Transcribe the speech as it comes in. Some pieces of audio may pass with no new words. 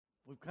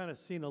We've kind of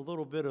seen a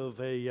little bit of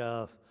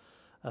a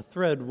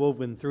thread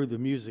woven through the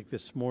music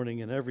this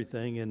morning and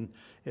everything, and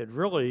it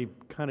really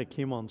kind of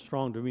came on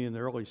strong to me in the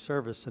early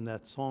service in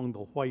that song, The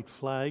White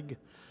Flag.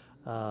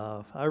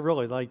 I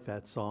really like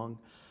that song,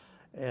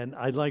 and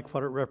I like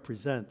what it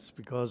represents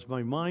because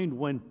my mind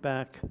went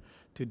back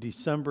to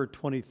December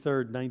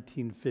 23rd,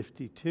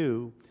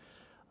 1952,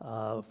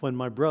 when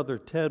my brother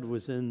Ted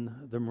was in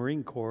the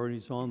Marine Corps, and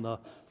he's on the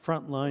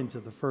front lines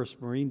of the 1st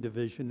Marine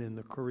Division in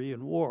the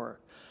Korean War.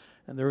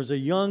 And there was a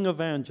young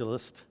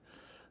evangelist,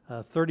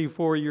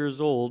 34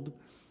 years old,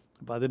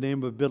 by the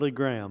name of Billy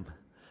Graham.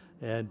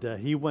 And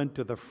he went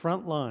to the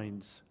front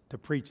lines to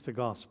preach the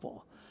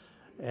gospel.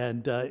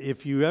 And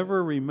if you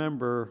ever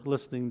remember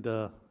listening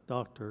to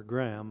Dr.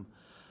 Graham,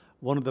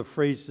 one of the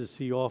phrases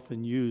he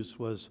often used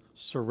was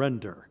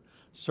surrender.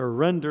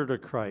 Surrender to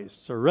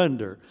Christ.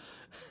 Surrender.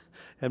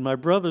 And my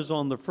brother's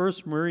on the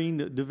 1st Marine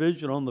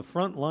Division on the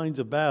front lines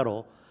of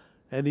battle.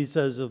 And he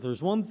says, if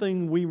there's one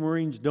thing we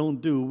Marines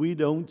don't do, we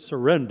don't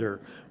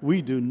surrender.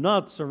 We do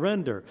not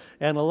surrender.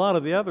 And a lot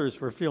of the others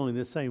were feeling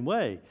the same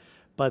way.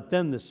 But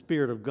then the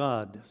Spirit of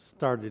God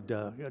started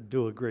to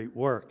do a great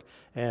work.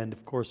 And,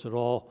 of course, it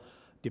all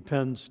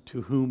depends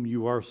to whom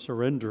you are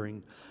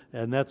surrendering.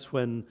 And that's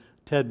when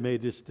Ted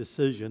made his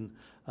decision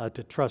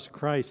to trust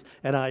Christ.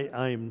 And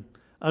I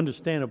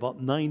understand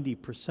about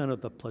 90%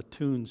 of the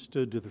platoon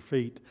stood to their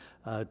feet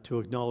to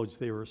acknowledge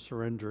they were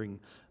surrendering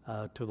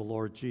to the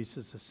Lord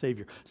Jesus as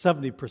Savior.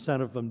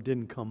 70% of them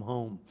didn't come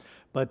home.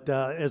 But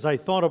as I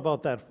thought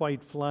about that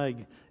white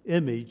flag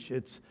image,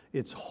 it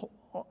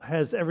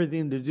has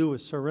everything to do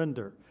with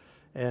surrender.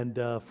 And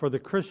for the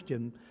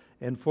Christian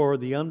and for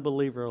the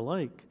unbeliever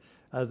alike,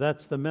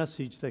 that's the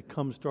message that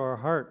comes to our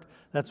heart.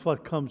 That's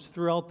what comes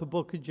throughout the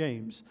book of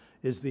James,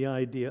 is the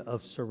idea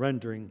of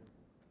surrendering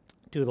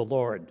to the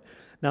Lord.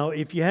 Now,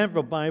 if you have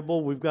a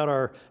Bible, we've got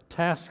our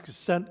tasks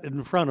sent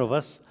in front of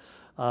us.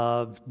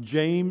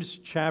 James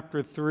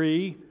chapter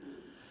 3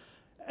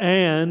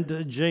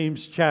 and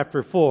James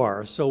chapter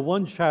 4. So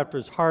one chapter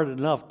is hard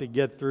enough to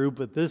get through,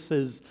 but this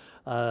is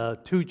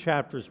 2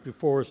 chapters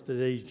before us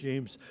today,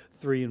 James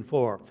 3 and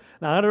 4.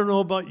 Now, I don't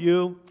know about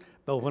you,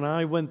 but when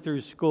I went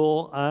through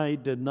school, I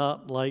did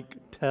not like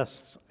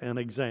tests and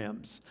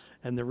exams.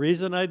 And the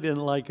reason I didn't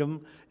like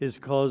them is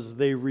because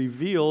they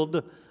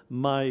revealed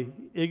my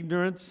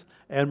ignorance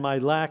and my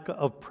lack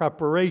of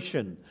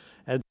preparation.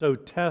 And so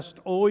tests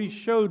always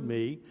showed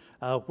me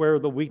where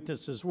the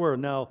weaknesses were.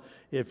 Now,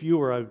 if you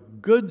were a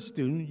good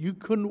student, you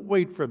couldn't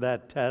wait for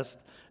that test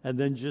and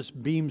then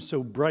just beam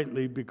so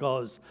brightly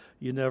because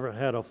you never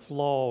had a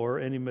flaw or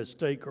any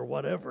mistake or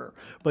whatever.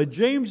 But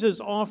James is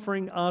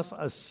offering us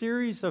a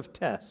series of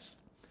tests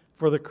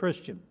for the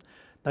Christian.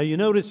 Now, you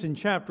notice in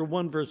chapter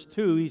 1, verse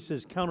 2, he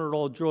says, "Count it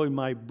all joy,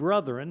 my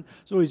brethren."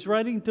 So he's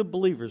writing to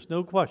believers,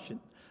 no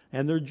question.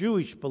 And they're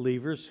Jewish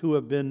believers who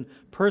have been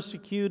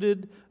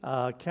persecuted,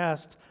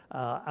 cast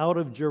out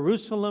of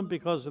Jerusalem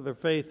because of their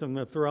faith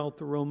and throughout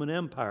the Roman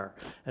Empire.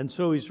 And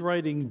so he's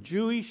writing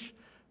Jewish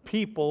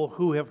people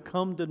who have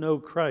come to know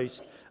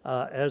Christ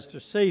as their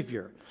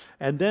Savior.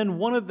 And then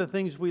one of the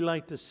things we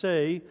like to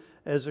say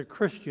as a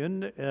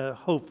Christian,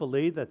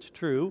 hopefully that's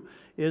true,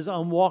 is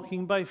I'm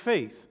walking by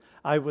faith.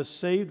 I was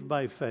saved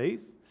by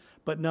faith,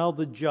 but now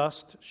the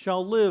just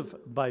shall live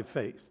by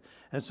faith.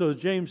 And so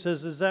James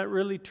says, is that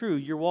really true?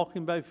 You're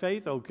walking by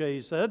faith? Okay,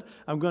 he said,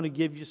 I'm going to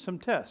give you some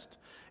tests.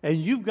 And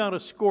you've got to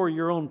score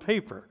your own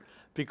paper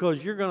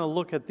because you're going to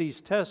look at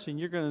these tests and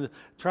you're going to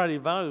try to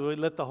evaluate,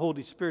 let the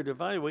Holy Spirit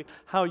evaluate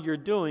how you're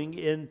doing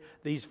in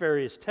these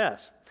various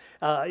tests.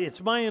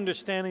 It's my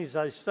understanding as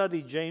I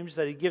study James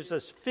that he gives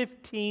us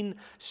 15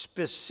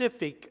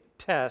 specific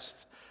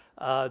tests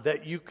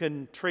that you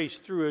can trace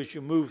through as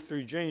you move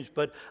through James.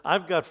 But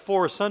I've got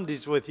 4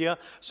 Sundays with you,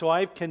 so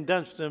I've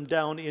condensed them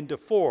down into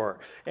 4.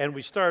 And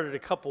we started a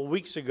couple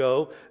weeks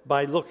ago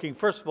by looking,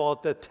 first of all,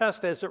 at the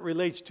test as it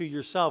relates to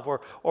yourself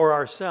or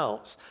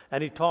ourselves.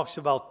 And he talks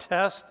about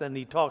tests, and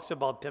he talks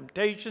about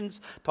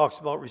temptations, talks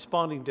about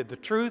responding to the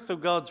truth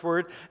of God's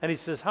word. And he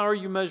says, how are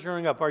you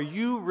measuring up? Are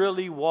you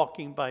really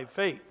walking by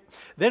faith?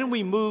 Then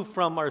we move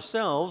from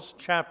ourselves,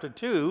 chapter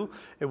 2,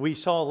 that we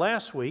saw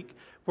last week,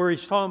 where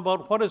he's talking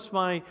about what is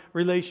my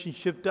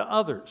relationship to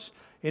others.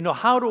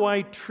 How do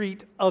I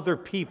treat other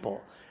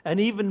people? And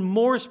even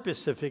more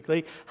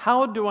specifically,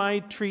 how do I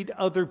treat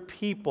other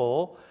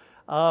people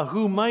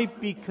who might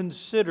be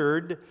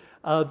considered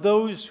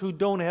those who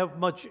don't have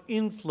much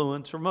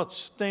influence or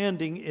much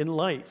standing in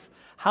life?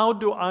 How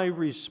do I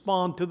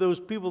respond to those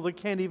people that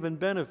can't even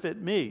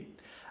benefit me?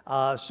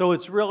 So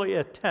it's really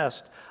a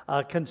test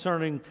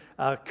concerning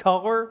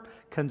color,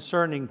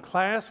 concerning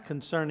class,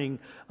 concerning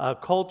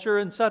culture,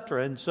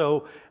 etc. And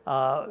so,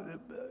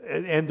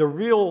 and the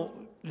real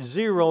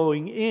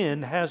zeroing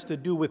in has to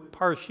do with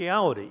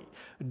partiality.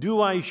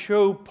 do I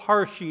show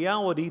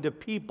partiality to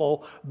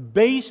people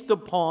based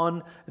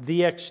upon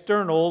the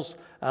externals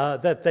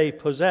that they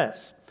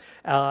possess?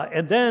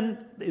 And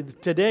then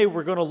today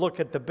we're going to look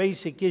at the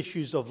basic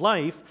issues of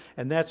life,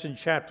 and that's in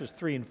chapters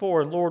 3 and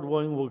 4. And Lord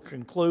willing, we'll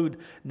conclude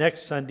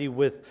next Sunday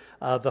with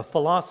the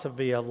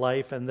philosophy of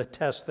life and the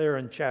test there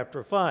in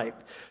chapter 5.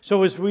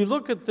 So as we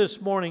look at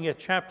this morning at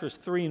chapters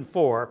 3 and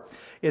 4,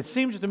 it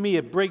seems to me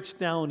it breaks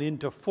down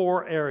into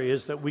 4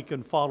 areas that we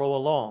can follow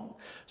along.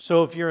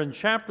 So if you're in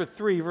chapter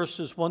 3,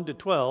 verses 1 to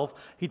 12,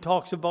 he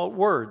talks about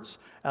words,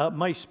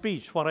 my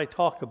speech, what I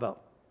talk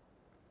about.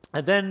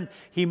 And then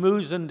he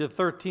moves into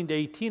 13 to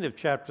 18 of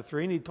chapter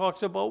 3, and he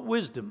talks about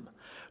wisdom.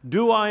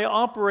 Do I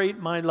operate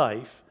my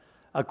life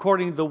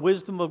according to the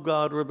wisdom of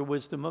God or the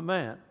wisdom of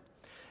man?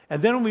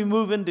 And then we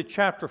move into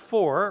chapter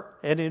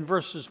 4, and in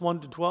verses 1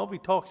 to 12, he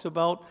talks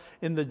about,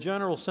 in the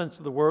general sense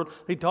of the word,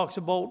 he talks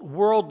about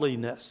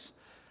worldliness.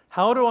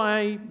 How do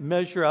I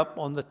measure up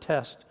on the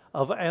test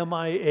of am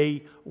I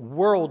a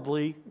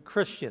worldly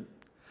Christian?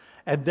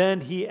 And then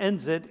he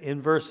ends it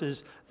in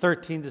verses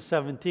 13 to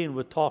 17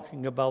 with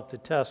talking about the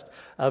test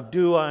of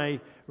do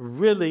I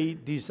really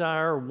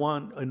desire,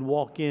 want, and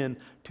walk in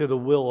to the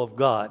will of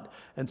God.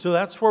 And so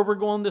that's where we're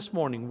going this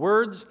morning.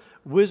 Words,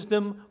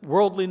 wisdom,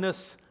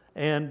 worldliness,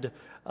 and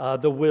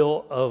the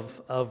will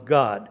of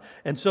God.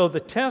 And so the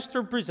tests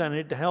are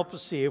presented to help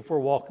us see if we're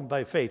walking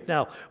by faith.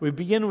 Now, we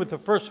begin with the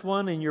first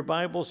one in your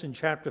Bibles in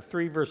chapter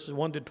 3, verses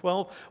 1 to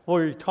 12,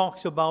 where he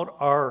talks about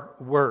our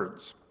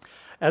words.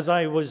 As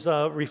I was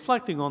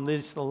reflecting on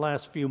this the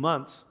last few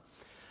months,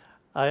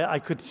 I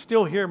could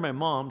still hear my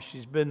mom.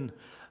 She's been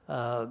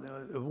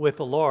with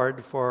the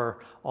Lord for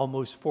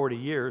almost 40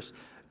 years.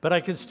 But I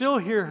can still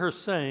hear her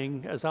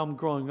saying, as I'm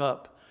growing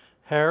up,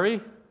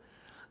 Harry,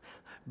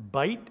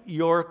 bite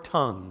your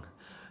tongue.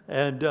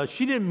 And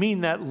she didn't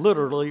mean that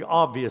literally,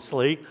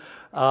 obviously,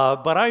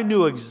 but I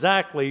knew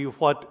exactly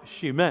what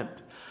she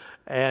meant.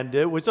 And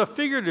it was a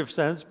figurative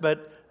sense,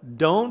 but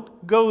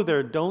don't go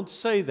there. Don't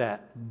say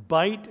that.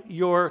 Bite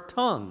your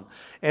tongue.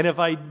 And if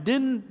I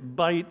didn't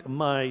bite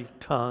my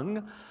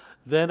tongue,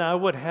 then I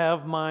would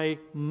have my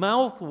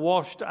mouth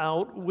washed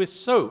out with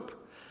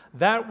soap.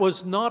 That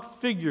was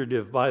not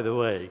figurative, by the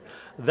way.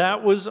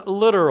 That was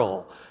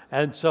literal.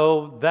 And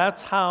so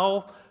that's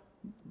how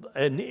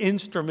an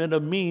instrument, a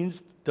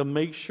means to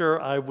make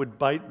sure I would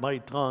bite my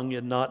tongue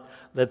and not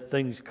let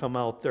things come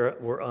out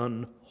that were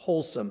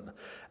unwholesome.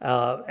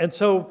 And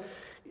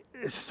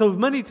so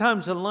many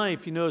times in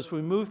life, as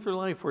we move through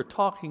life, we're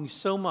talking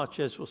so much,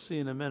 as we'll see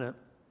in a minute.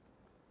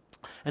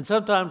 And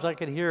sometimes I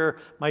can hear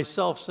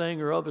myself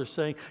saying or others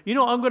saying,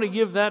 I'm going to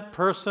give that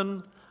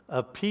person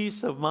a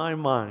piece of my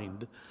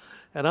mind.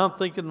 And I'm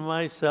thinking to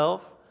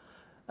myself,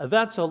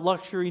 that's a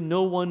luxury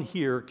no one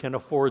here can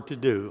afford to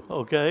do,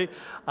 okay?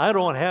 I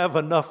don't have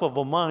enough of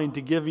a mind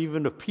to give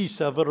even a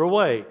piece of it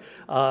away.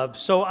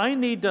 So I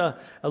need to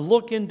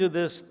look into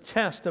this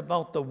test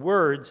about the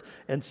words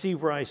and see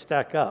where I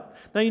stack up.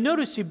 Now you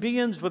notice he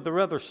begins with a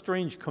rather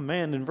strange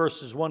command in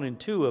verses 1 and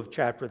 2 of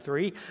chapter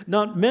 3.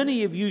 Not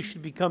many of you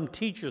should become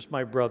teachers,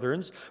 my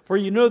brethren, for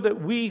you know that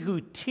we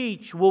who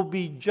teach will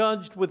be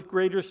judged with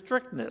greater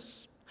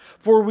strictness.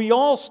 For we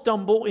all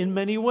stumble in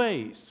many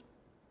ways.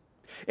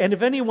 And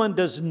if anyone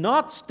does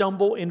not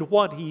stumble in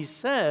what he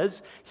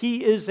says,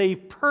 he is a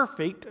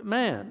perfect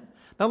man.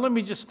 Now let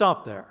me just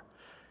stop there.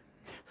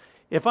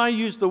 If I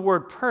use the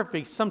word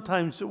perfect,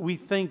 sometimes we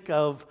think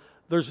of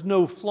there's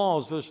no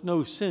flaws, there's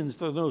no sins,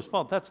 there's no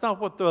fault. That's not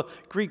what the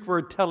Greek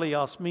word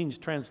teleos means,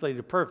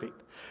 translated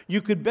perfect.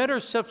 You could better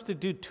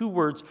substitute 2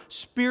 words,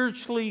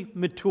 spiritually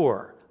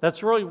mature.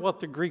 That's really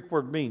what the Greek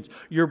word means.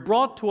 You're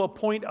brought to a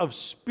point of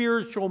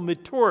spiritual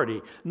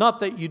maturity, not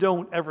that you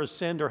don't ever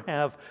sin or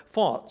have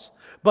faults.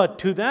 But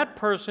to that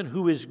person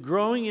who is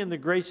growing in the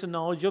grace and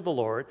knowledge of the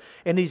Lord,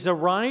 and he's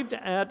arrived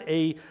at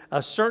a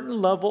certain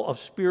level of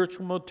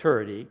spiritual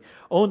maturity,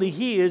 only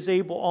he is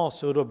able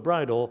also to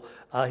bridle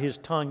his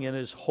tongue and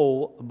his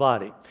whole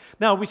body.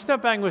 Now, we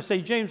step back and we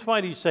say, James,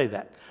 why do you say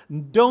that?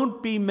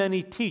 Don't be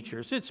many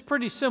teachers. It's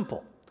pretty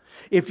simple.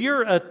 If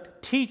you're a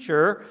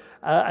teacher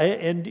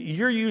and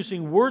you're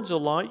using words a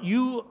lot,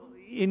 you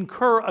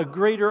incur a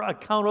greater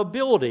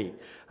accountability,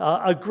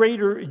 a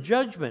greater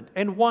judgment.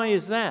 And why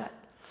is that?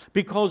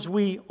 Because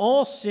we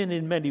all sin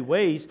in many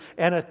ways,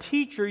 and a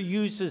teacher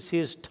uses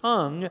his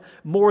tongue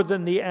more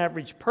than the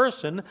average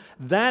person.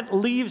 That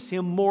leaves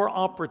him more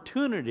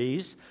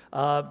opportunities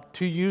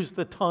to use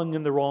the tongue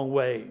in the wrong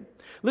way.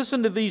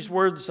 Listen to these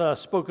words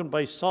spoken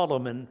by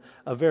Solomon,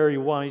 a very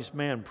wise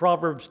man.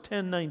 Proverbs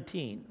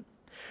 10:19.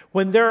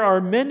 When there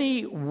are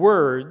many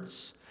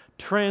words,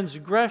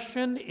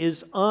 transgression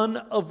is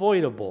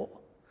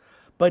unavoidable,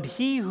 but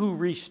he who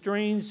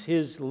restrains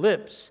his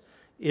lips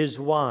is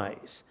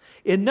wise.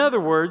 In other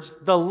words,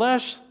 the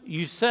less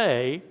you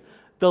say,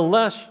 the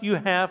less you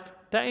have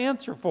to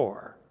answer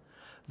for.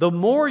 The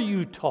more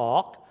you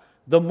talk,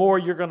 the more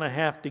you're going to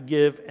have to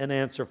give an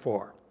answer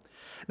for.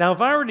 Now,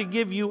 if I were to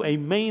give you a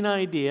main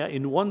idea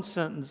in one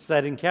sentence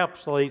that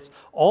encapsulates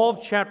all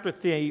of chapter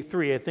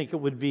 3, I think it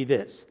would be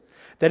this.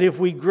 that if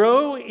we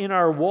grow in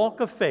our walk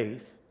of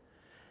faith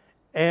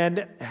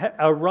and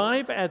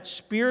arrive at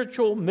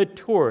spiritual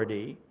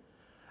maturity,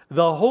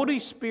 the Holy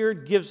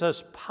Spirit gives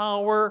us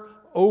power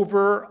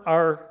over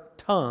our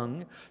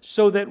tongue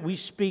so that we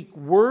speak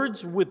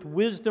words with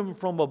wisdom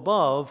from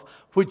above,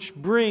 which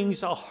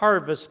brings a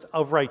harvest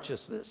of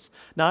righteousness.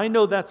 Now, I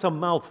know that's a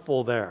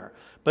mouthful there,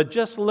 but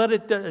just let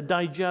it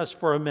digest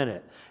for a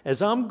minute.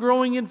 As I'm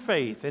growing in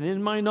faith and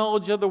in my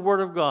knowledge of the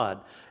Word of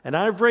God, and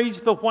I've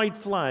raised the white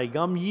flag,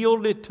 I'm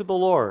yielded to the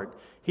Lord.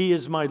 He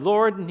is my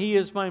Lord and He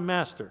is my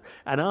Master.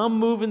 And I'm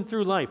moving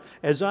through life.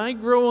 As I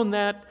grow in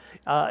that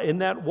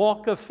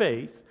walk of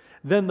faith,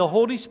 then the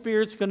Holy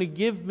Spirit's going to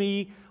give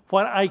me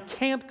what I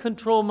can't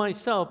control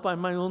myself by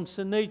my own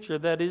sin nature.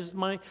 That is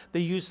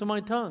the use of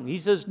my tongue.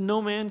 He says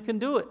no man can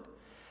do it.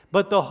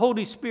 But the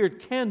Holy Spirit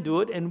can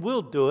do it and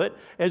will do it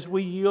as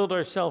we yield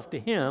ourselves to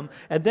Him.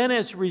 And then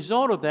as a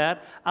result of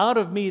that, out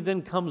of me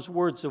then comes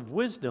words of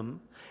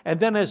wisdom. And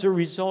then as a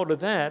result of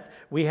that,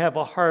 we have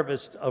a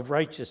harvest of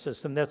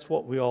righteousness, and that's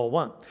what we all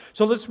want.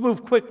 So let's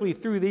move quickly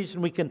through these,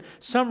 and we can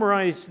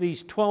summarize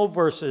these 12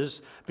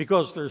 verses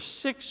because there's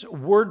 6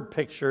 word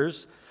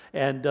pictures,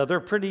 and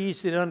they're pretty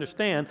easy to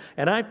understand.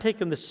 And I've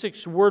taken the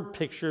 6 word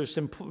pictures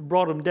and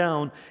brought them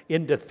down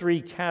into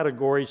 3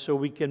 categories so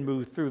we can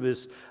move through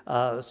this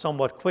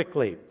somewhat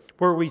quickly,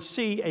 where we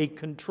see a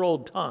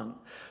controlled tongue.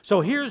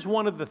 So here's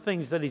one of the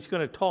things that he's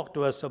going to talk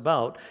to us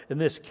about in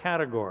this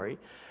category.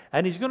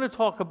 And he's going to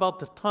talk about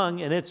the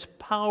tongue and its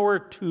power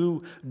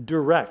to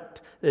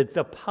direct. It's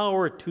the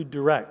power to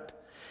direct.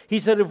 He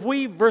said,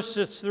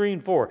 verses 3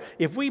 and 4,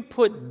 if we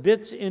put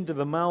bits into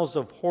the mouths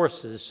of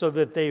horses so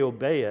that they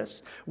obey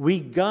us,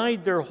 we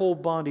guide their whole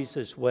bodies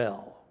as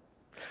well.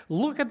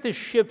 Look at the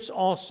ships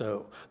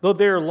also. Though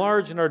they are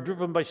large and are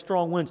driven by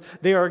strong winds,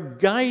 they are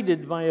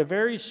guided by a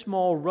very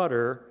small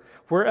rudder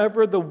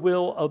wherever the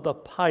will of the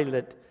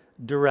pilot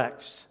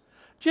directs.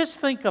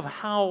 Just think of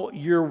how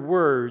your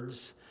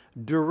words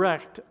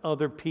direct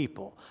other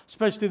people,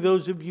 especially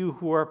those of you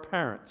who are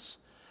parents,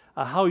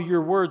 how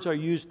your words are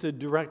used to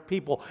direct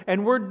people.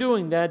 And we're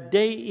doing that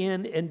day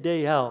in and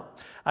day out.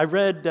 I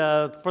read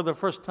for the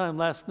first time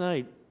last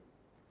night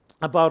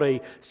about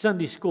a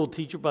Sunday school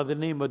teacher by the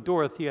name of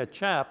Dorothea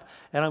Chapp,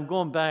 and I'm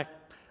going back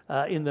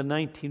in the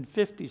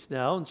 1950s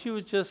now, and she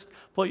was just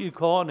what you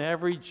call an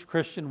average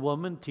Christian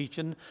woman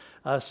teaching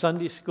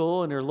Sunday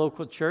school in her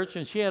local church,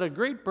 and she had a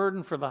great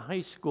burden for the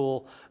high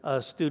school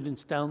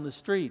students down the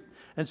street.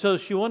 And so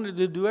she wanted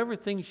to do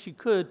everything she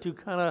could to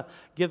kind of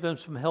give them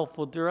some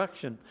helpful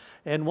direction.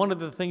 And one of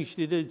the things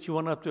she did, she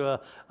went up to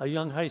a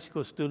young high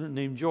school student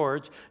named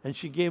George, and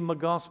she gave him a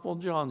Gospel of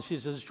John. She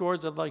says,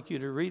 George, I'd like you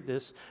to read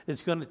this.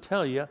 It's going to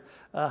tell you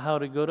how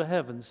to go to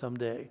heaven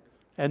someday.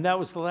 And that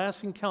was the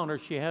last encounter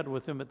she had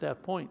with him at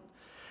that point.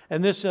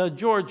 And this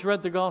George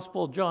read the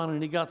Gospel of John,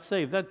 and he got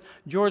saved. That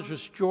George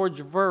was George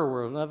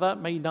Verwer. Now,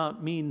 that may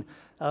not mean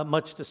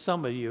much to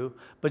some of you,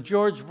 but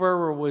George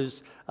Verwer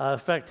was, in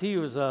fact, he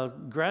was a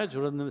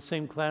graduate in the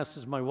same class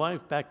as my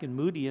wife back in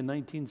Moody in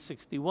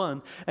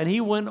 1961, and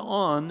he went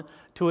on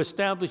to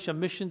establish a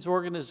missions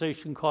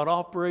organization called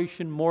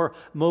Operation More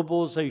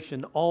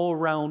Mobilization all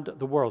around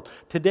the world.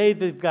 Today,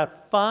 they've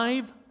got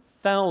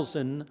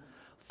 5,000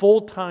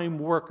 full-time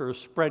workers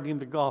spreading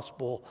the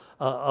gospel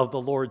of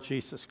the Lord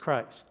Jesus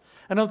Christ.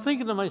 And I'm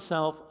thinking to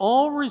myself,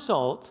 all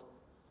result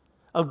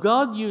of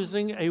God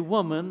using a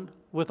woman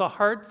with a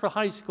heart for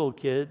high school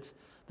kids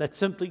that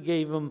simply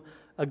gave them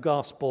a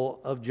Gospel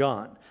of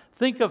John.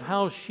 Think of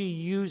how she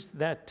used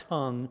that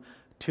tongue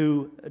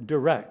to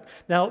direct.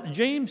 Now,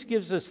 James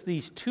gives us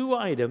these 2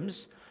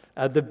 items,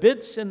 the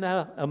bits in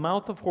the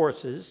mouth of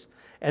horses,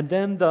 and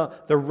then the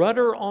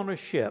rudder on a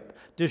ship,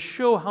 to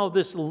show how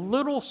this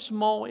little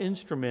small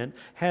instrument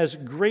has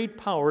great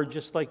power,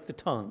 just like the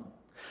tongue.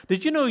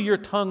 Did you know your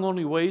tongue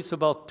only weighs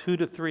about 2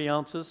 to 3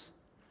 ounces?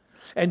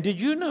 And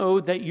did you know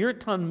that your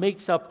tongue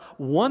makes up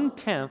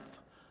 1/10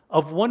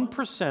 of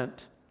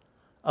 1%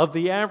 of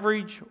the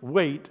average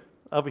weight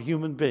of a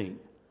human being?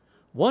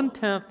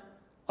 1/10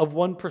 of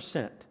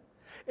 1%.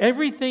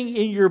 Everything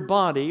in your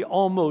body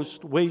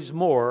almost weighs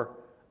more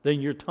than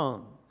your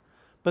tongue.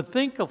 But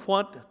think of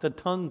what the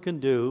tongue can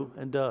do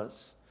and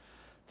does.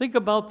 Think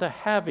about the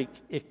havoc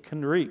it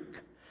can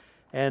wreak.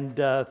 And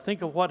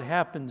think of what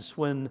happens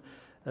when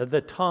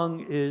the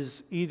tongue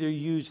is either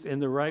used in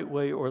the right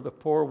way or the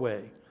poor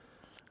way.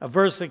 A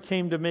verse that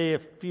came to me a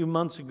few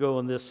months ago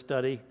in this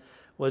study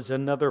was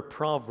another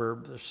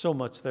proverb. There's so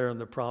much there in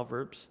the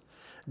Proverbs.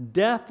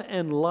 Death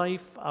and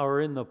life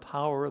are in the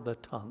power of the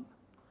tongue.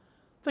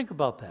 Think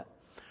about that.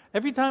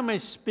 Every time I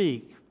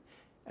speak,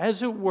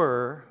 as it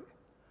were,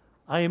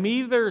 I am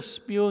either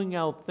spewing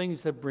out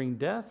things that bring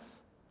death,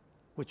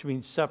 which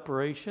means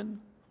separation,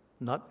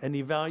 not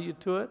any value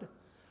to it,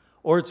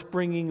 or it's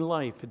bringing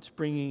life, it's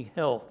bringing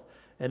health,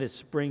 and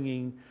it's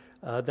bringing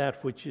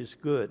that which is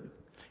good.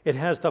 It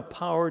has the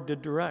power to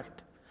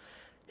direct.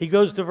 He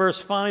goes to verse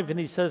 5 and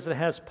he says it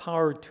has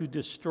power to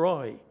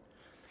destroy.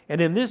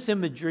 And in this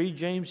imagery,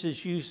 James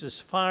has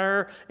used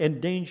fire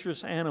and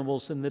dangerous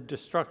animals in the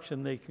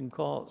destruction they can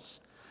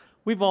cause.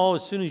 We've all,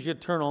 as soon as you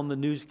turn on the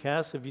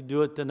newscast, if you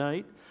do it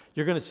tonight,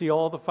 you're going to see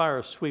all the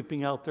fires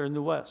sweeping out there in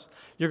the west.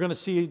 You're going to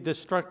see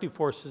destructive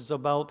forces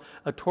about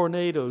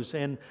tornadoes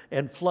and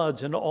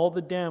floods and all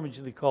the damage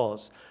they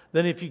cause.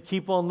 Then if you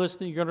keep on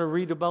listening, you're going to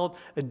read about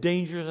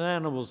dangerous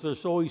animals.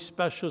 There's always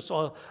specialists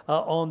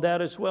on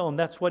that as well, and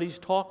that's what he's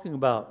talking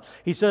about.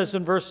 He says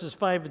in verses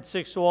 5 and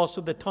 6, so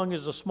also the tongue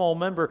is a small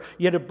member,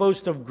 yet it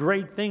boasts of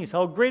great things.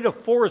 How great a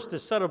forest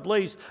is set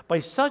ablaze by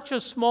such a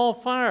small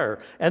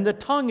fire. And the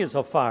tongue is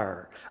a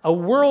fire, a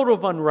world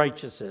of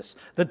unrighteousness.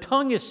 The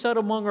tongue is set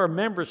among our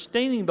members,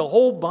 staining the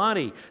whole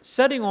body,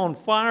 setting on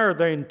fire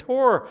the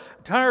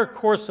entire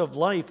course of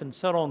life, and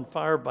set on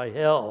fire by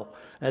hell.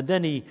 And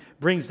then he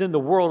brings in the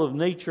world of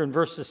nature in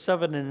verses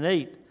 7 and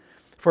 8.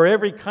 For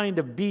every kind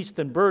of beast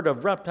and bird,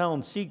 of reptile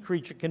and sea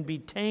creature can be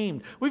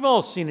tamed. We've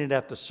all seen it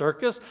at the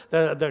circus,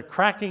 the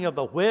cracking of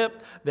the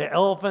whip, the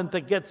elephant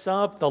that gets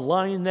up, the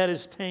lion that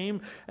is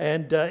tamed,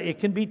 and it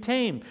can be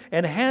tamed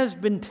and has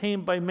been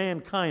tamed by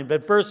mankind.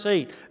 But verse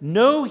 8,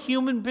 no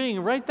human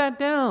being, write that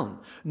down,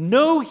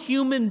 no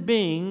human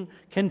being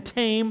can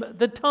tame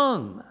the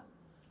tongue.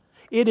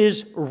 It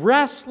is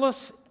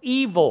restless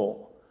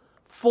evil,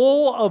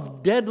 full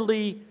of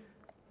deadly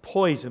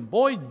poison.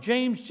 Boy,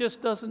 James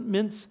just doesn't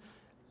mince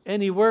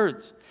any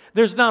words.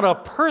 There's not a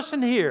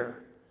person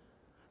here,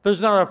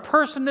 there's not a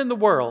person in the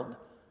world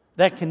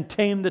that can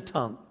tame the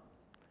tongue.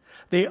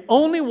 The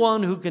only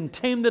one who can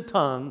tame the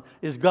tongue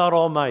is God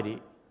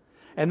Almighty.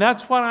 And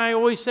that's what I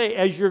always say,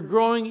 as you're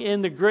growing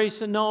in the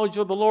grace and knowledge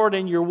of the Lord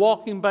and you're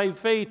walking by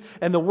faith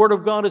and the Word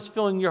of God is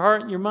filling your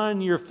heart and your mind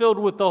and you're filled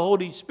with the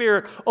Holy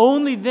Spirit,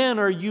 only then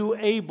are you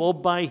able,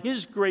 by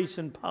His grace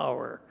and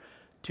power,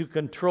 to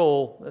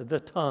control the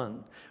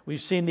tongue.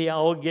 We've seen the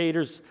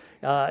alligators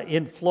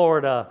in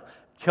Florida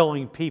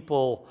killing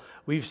people.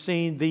 We've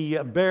seen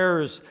the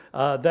bears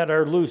that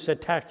are loose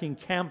attacking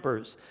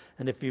campers.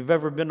 And if you've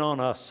ever been on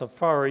a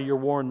safari, you're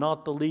warned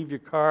not to leave your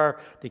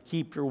car, to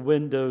keep your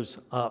windows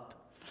up.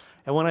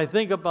 And when I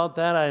think about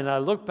that, and I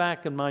look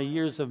back in my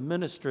years of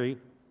ministry,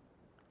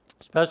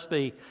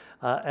 especially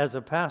as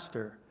a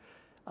pastor,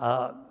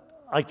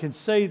 I can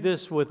say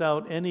this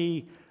without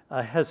any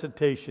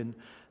hesitation,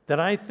 that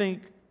I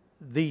think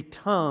the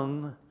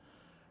tongue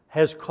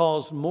has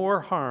caused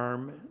more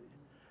harm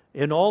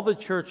in all the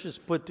churches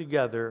put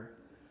together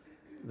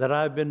that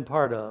I've been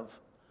part of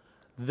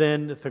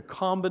than the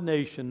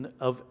combination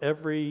of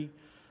every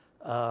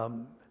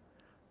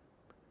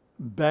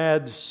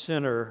bad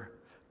sinner,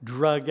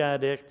 drug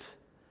addict,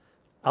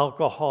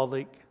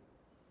 alcoholic,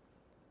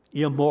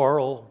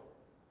 immoral,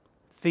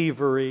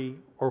 thievery,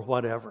 or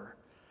whatever.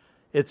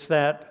 It's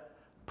that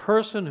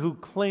person who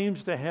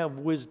claims to have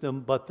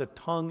wisdom, but the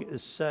tongue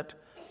is set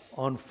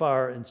on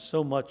fire and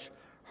so much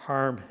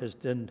harm has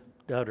been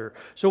done her.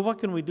 So what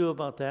can we do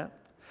about that?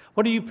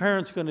 What are you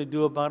parents going to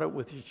do about it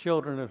with your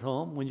children at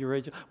home when you're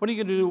raising? What are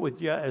you going to do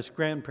with you as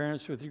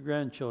grandparents with your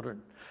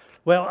grandchildren?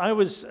 Well, I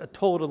was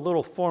told a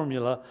little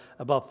formula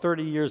about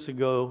 30 years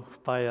ago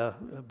by a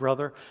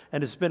brother,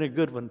 and it's been a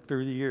good one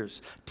through the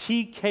years.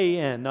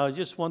 TKN. Now,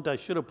 I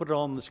should have put it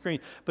on the screen,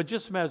 but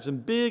just imagine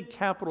big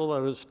capital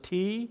letters,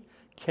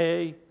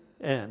 TKN.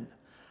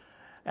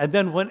 And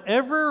then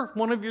whenever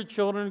one of your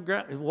children,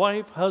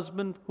 wife,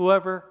 husband,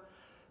 whoever,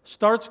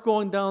 starts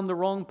going down the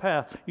wrong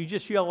path, you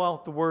just yell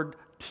out the word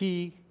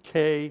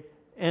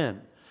TKN.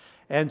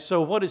 And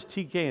so what is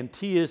TKN?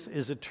 T is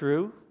it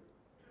true?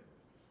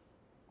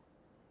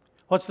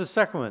 What's the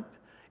second one?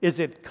 Is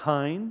it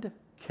kind?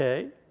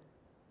 K.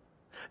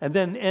 And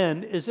then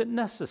N, is it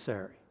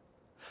necessary?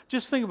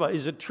 Just think about it.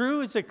 Is it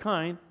true? Is it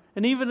kind?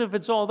 And even if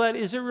it's all that,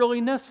 is it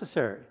really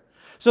necessary?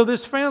 So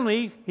this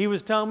family, he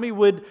was telling me,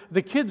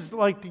 the kids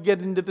like to get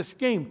into this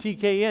game,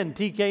 TKN,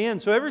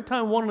 TKN. So every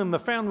time one in the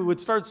family would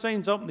start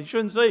saying something they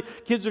shouldn't say,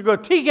 kids would go,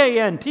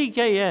 TKN,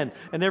 TKN,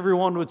 and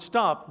everyone would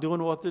stop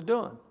doing what they're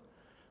doing.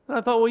 And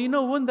I thought,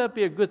 well, wouldn't that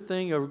be a good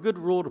thing, or a good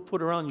rule to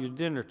put around your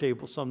dinner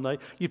table some night?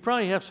 You'd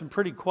probably have some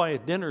pretty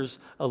quiet dinners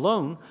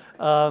alone,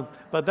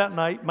 but that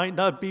night might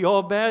not be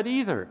all bad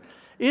either.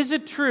 Is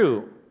it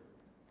true?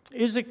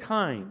 Is it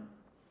kind?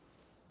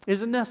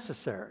 Is it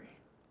necessary?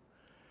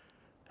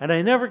 And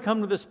I never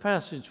come to this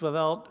passage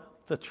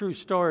without the true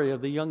story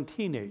of the young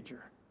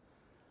teenager.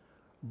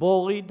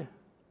 Bullied,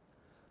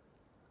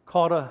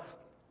 called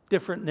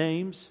different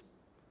names,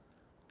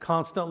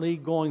 constantly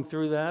going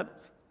through that,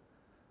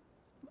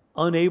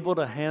 unable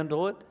to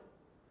handle it,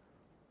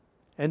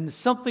 and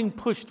something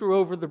pushed her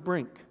over the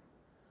brink,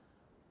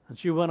 and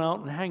she went out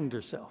and hanged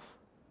herself.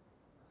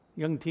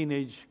 Young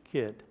teenage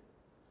kid.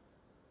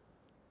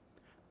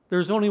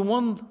 There's only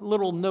one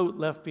little note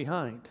left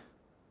behind.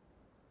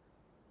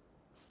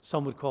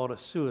 Some would call it a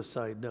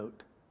suicide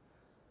note.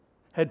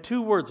 Had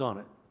 2 words on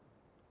it.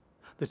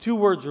 The 2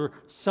 words were,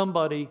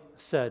 somebody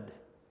said.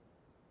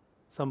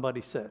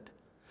 Somebody said.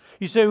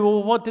 You say,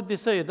 well, what did they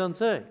say? It doesn't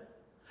say.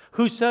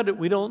 Who said it?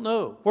 We don't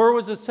know. Where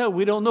was it said?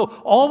 We don't know.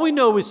 All we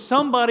know is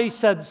somebody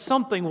said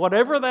something,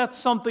 whatever that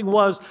something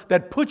was,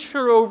 that pushed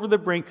her over the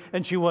brink,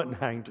 and she went and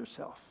hanged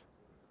herself.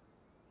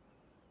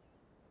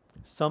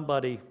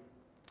 Somebody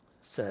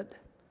said.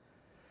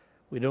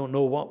 We don't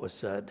know what was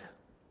said,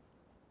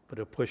 but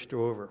it pushed her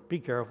over. Be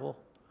careful.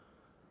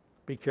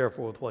 Be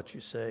careful with what you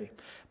say.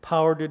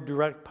 Power to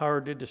direct,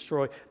 power to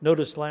destroy.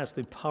 Notice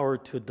lastly, power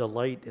to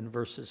delight in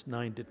verses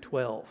 9 to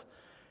 12.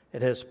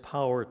 It has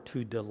power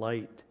to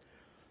delight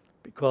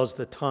because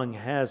the tongue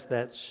has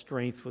that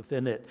strength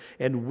within it.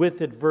 And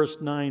with it, verse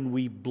 9,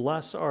 we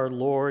bless our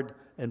Lord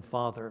and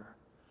Father.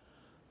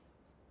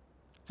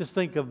 Just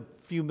think of a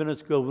few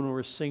minutes ago when we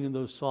were singing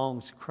those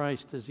songs,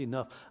 Christ is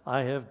enough.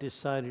 I have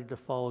decided to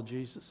follow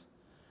Jesus.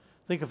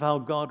 Think of how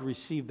God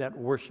received that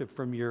worship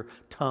from your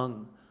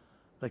tongue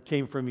that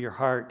came from your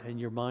heart and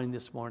your mind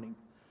this morning,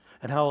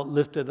 and how it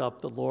lifted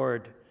up the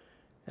Lord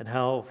and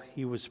how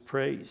he was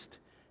praised.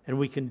 And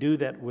we can do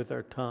that with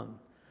our tongue.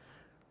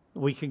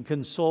 We can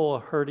console a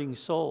hurting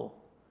soul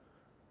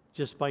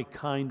just by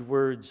kind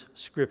words,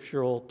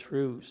 scriptural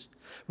truths.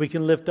 We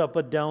can lift up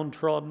a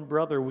downtrodden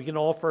brother. We can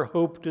offer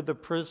hope to the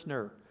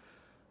prisoner,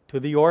 to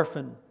the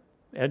orphan,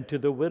 and to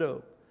the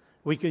widow.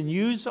 We can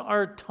use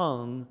our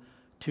tongue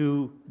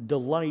to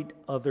delight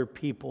other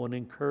people and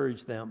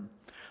encourage them.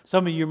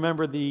 Some of you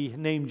remember the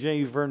name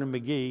J. Vernon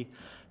McGee.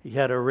 He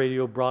had a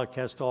radio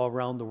broadcast all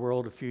around the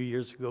world a few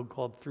years ago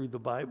called Through the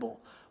Bible.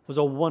 Was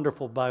a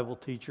wonderful Bible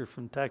teacher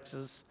from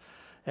Texas.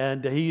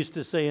 And he used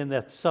to say in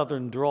that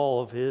southern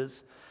drawl of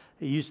his,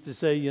 he used to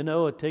say,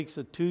 it takes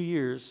 2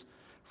 years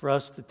for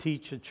us to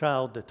teach a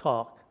child to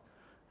talk.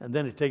 And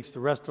then it takes the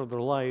rest of their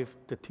life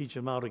to teach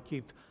them how to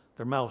keep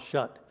their mouth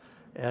shut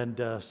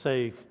and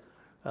say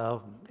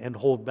and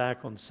hold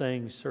back on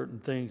saying certain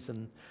things.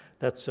 And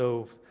that's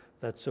so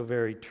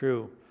very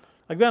true.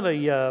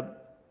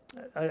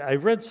 I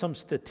read some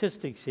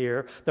statistics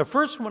here. The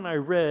first one I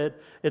read,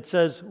 it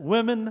says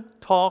women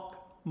talk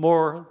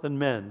more than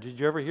men. Did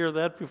you ever hear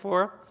that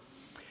before?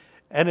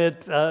 And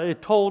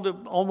it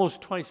told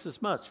almost twice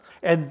as much.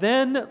 And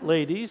then,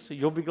 ladies,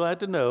 you'll be glad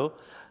to know,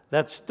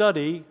 that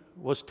study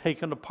was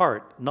taken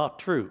apart, not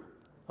true.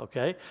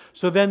 Okay?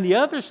 So then the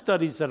other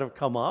studies that have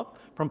come up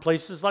from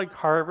places like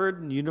Harvard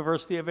and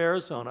University of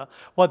Arizona,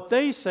 what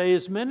they say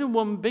is men and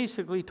women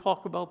basically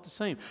talk about the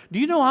same. Do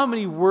you know how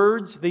many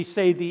words they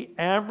say the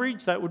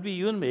average, that would be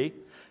you and me,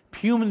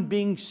 human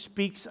being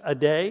speaks a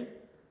day?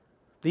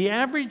 The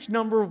average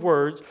number of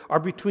words are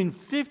between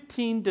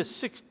 15 to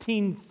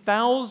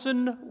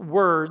 16,000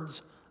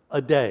 words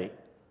a day.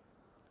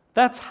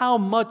 That's how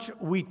much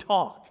we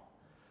talk.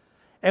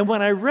 And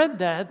when I read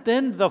that,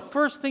 then the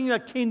first thing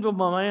that came to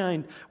my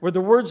mind were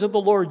the words of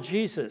the Lord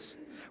Jesus.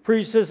 For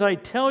he says, I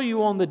tell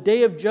you, on the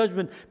day of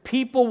judgment,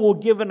 people will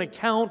give an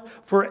account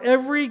for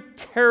every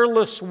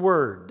careless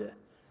word.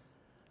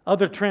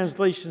 Other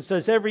translation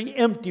says every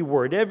empty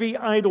word, every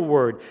idle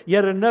word.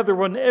 Yet another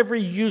one,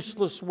 every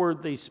useless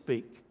word they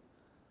speak.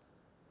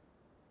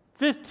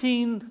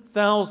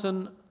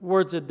 15,000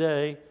 words a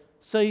day.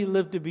 Say you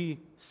live to be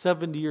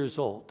 70 years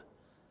old.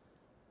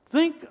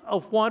 Think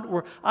of what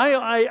we're...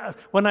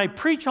 when I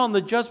preach on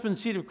the judgment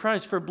seat of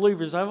Christ for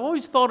believers, I've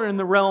always thought it in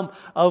the realm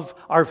of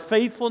our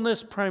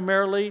faithfulness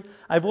primarily.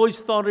 I've always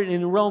thought it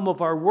in the realm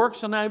of our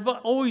works, and I've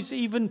always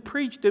even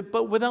preached it,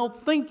 but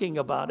without thinking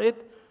about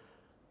it,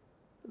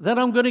 that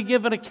I'm going to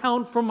give an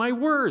account for my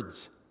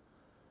words.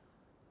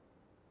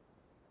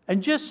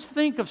 And just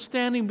think of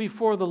standing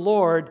before the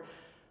Lord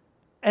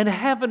and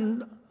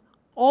having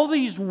all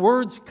these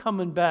words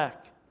coming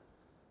back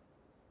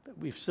that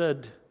we've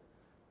said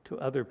to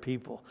other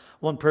people.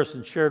 One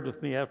person shared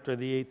with me after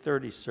the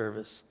 8:30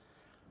 service,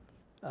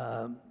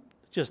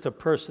 just a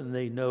person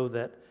they know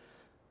that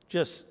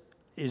just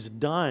is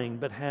dying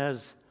but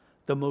has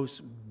the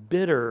most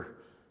bitter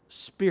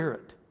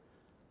spirit,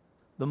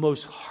 the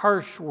most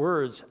harsh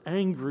words,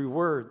 angry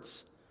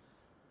words,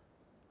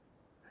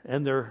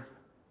 and they're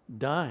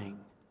dying.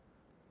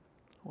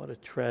 What a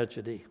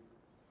tragedy.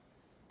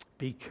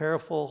 Be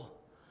careful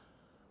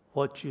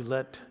what you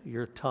let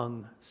your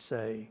tongue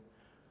say.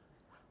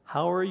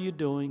 How are you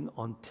doing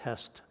on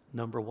test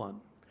number 1?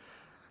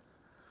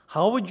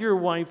 How would your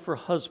wife or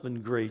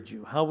husband grade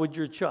you? How would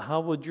your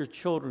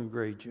children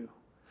grade you?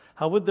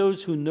 How would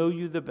those who know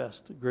you the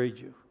best grade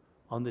you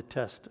on the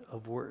test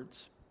of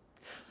words?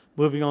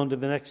 Moving on to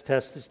the next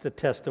test, it's the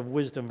test of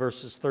wisdom,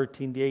 verses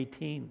 13 to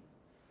 18.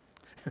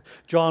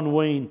 John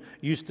Wayne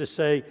used to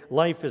say,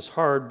 life is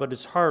hard, but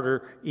it's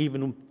harder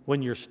even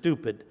when you're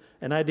stupid.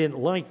 And I didn't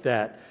like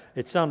that.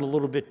 It sounded a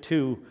little bit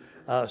too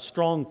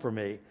strong for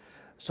me.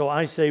 So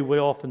we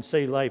often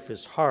say life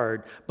is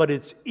hard, but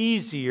it's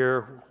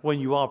easier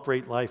when you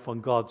operate life on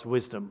God's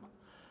wisdom.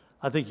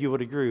 I think you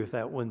would agree with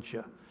that, wouldn't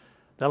you?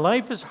 Now,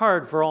 life is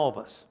hard for all of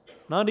us.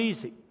 Not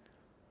easy.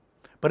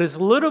 But it's a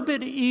little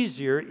bit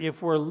easier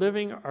if we're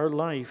living our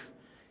life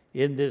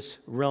in this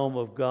realm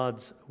of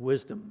God's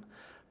wisdom.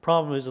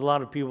 Problem is, a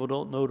lot of people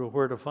don't know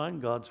where to find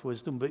God's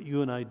wisdom, but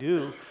you and I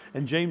do.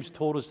 And James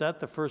told us that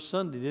the first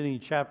Sunday, didn't he?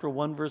 Chapter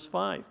 1, verse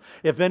 5.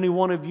 If any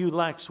one of you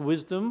lacks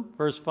wisdom,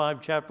 verse 5,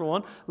 chapter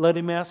 1, let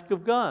him ask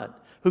of God,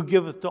 who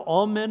giveth to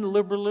all men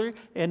liberally,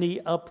 and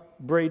he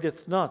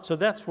upbraideth not. So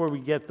that's where we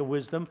get the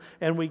wisdom,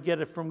 and we get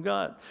it from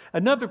God.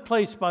 Another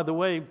place, by the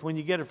way, when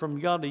you get it from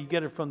God, you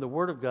get it from the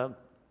Word of God,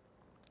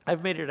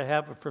 I've made it a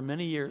habit for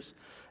many years.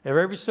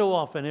 Every so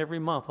often, every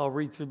month, I'll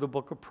read through the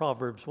book of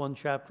Proverbs, one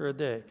chapter a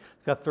day.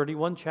 It's got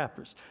 31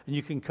 chapters, and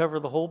you can cover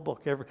the whole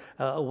book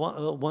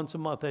once a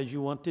month as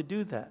you want to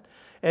do that.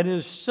 And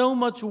there's so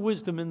much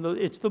wisdom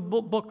it's the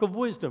book of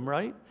wisdom,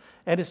 right?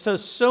 And it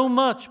says so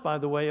much, by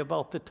the way,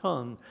 about the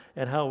tongue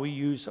and how we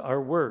use our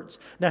words.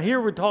 Now,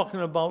 here we're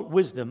talking about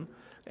wisdom,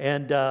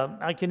 and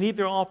I can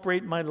either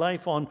operate my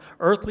life on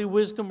earthly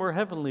wisdom or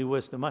heavenly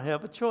wisdom. I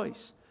have a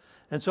choice.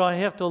 And so I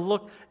have to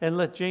look and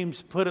let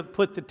James put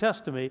the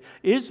test to me.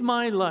 Is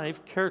my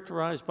life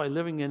characterized by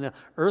living in an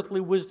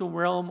earthly wisdom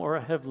realm or a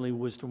heavenly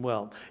wisdom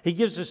realm? He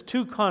gives us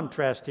two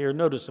contrasts here.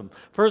 Notice them.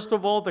 First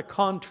of all, the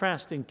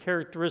contrasting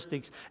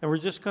characteristics, and we're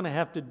just going to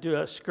have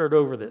to skirt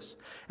over this.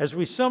 As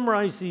we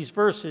summarize these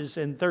verses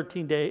in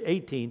 13 to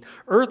 18,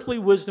 earthly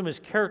wisdom is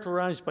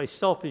characterized by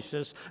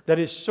selfishness that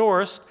is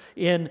sourced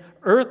in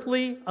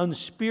earthly,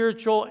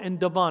 unspiritual,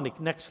 and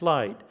demonic. Next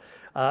slide.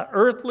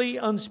 Earthly,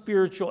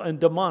 unspiritual, and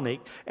demonic,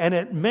 and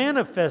it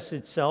manifests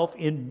itself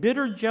in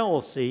bitter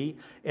jealousy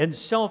and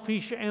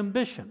selfish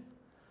ambition.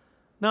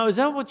 Now, is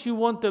that what you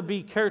want to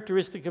be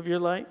characteristic of your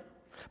life?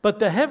 But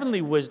the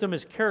heavenly wisdom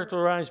is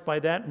characterized by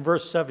that in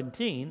verse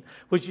 17,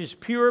 which is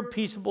pure,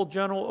 peaceable,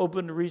 gentle,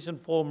 open to reason,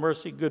 full of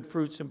mercy, good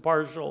fruits,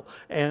 impartial,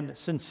 and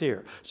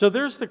sincere. So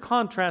there's the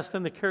contrast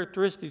and the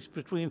characteristics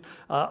between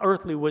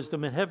earthly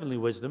wisdom and heavenly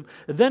wisdom.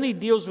 Then he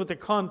deals with the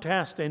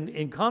contrast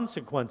in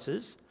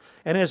consequences.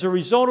 And as a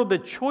result of the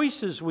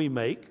choices we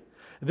make,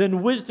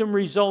 then wisdom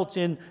results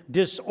in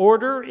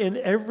disorder in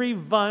every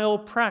vile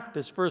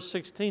practice. Verse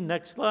 16,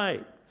 next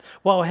slide.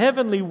 While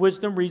heavenly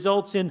wisdom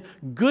results in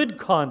good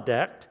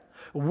conduct,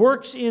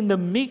 works in the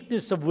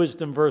meekness of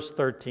wisdom, verse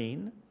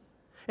 13.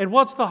 And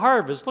what's the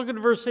harvest? Look at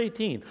verse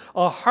 18.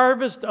 A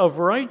harvest of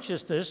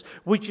righteousness,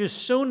 which is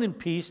sown in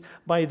peace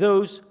by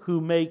those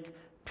who make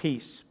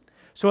peace.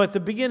 So at the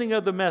beginning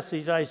of the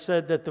message, I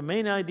said that the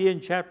main idea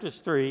in chapter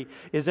 3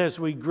 is as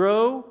we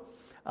grow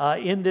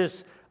in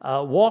this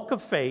walk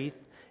of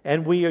faith,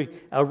 and we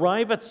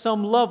arrive at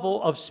some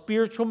level of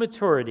spiritual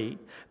maturity,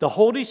 the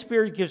Holy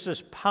Spirit gives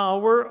us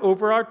power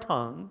over our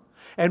tongue,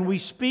 and we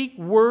speak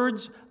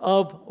words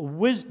of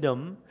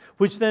wisdom,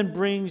 which then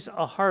brings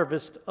a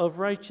harvest of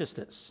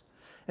righteousness.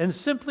 And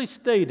simply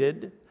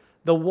stated,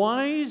 the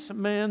wise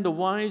man, the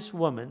wise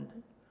woman,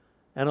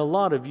 and a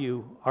lot of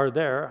you are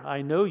there,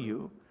 I know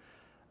you,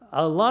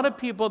 a lot of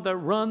people that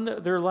run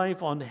their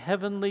life on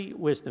heavenly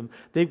wisdom,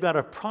 they've got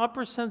a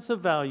proper sense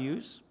of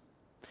values.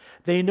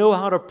 They know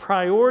how to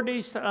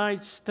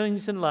prioritize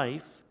things in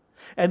life,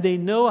 and they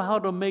know how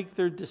to make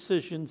their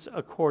decisions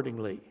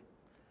accordingly.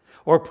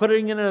 Or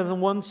putting it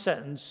in one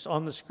sentence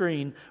on the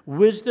screen,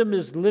 wisdom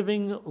is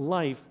living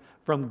life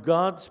from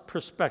God's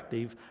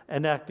perspective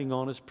and acting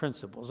on His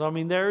principles. I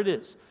mean, there it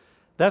is.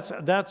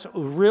 That's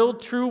real,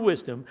 true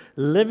wisdom,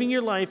 living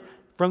your life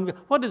from,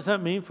 what does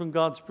that mean from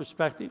God's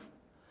perspective?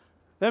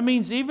 That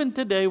means even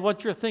today,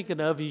 what you're thinking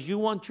of is you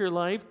want your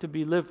life to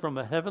be lived from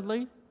a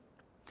heavenly,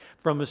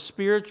 from a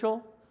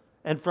spiritual,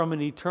 and from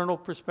an eternal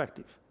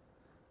perspective.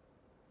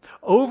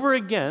 Over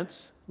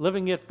against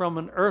living it from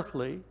an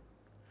earthly,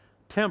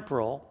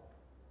 temporal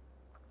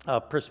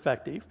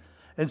perspective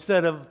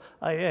instead of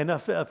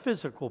a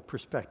physical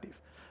perspective.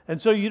 And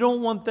so you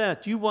don't want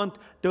that. You want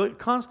to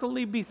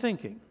constantly be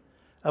thinking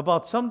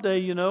about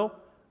someday,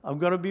 I'm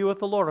going to be with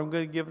the Lord. I'm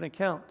going to give an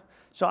account.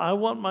 So I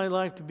want my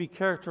life to be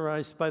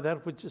characterized by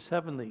that which is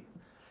heavenly.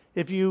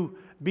 If you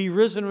be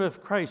risen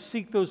with Christ,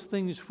 seek those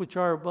things which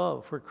are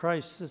above, for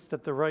Christ sits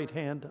at the right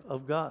hand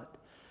of God.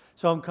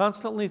 So I'm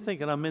constantly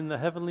thinking I'm in the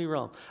heavenly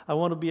realm. I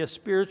want to be a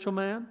spiritual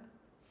man.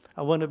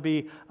 I want to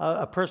be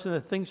a person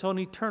that thinks on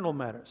eternal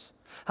matters.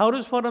 How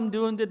does what I'm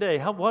doing today,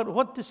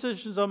 what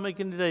decisions I'm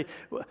making today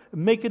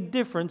make a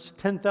difference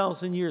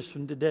 10,000 years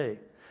from today?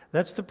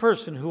 That's the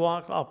person who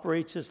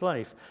operates his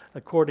life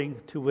according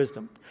to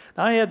wisdom.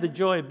 Now, I had the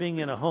joy of being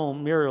in a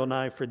home, Muriel and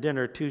I, for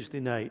dinner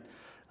Tuesday night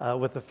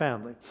with the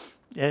family.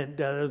 And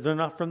they're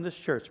not from this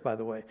church, by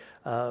the way,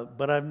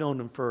 but I've known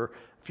them for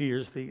a few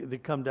years. They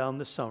come down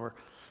this summer.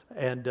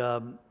 And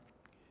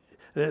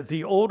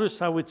the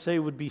oldest, I would say,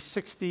 would be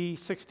 60,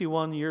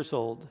 61 years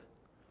old.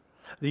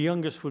 The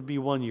youngest would be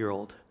 1 year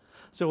old.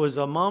 So it was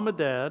a mom and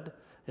dad.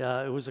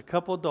 It was a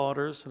couple of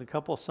daughters and a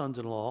couple of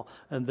sons-in-law,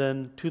 and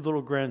then 2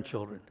 little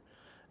grandchildren,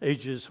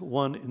 ages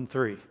 1 and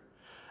 3.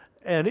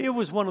 And it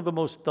was one of the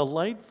most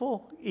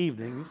delightful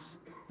evenings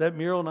that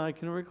Muriel and I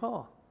can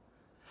recall.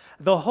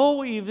 The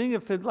whole evening,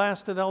 if it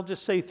lasted, I'll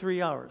just say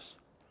 3 hours.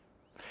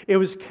 It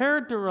was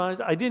characterized,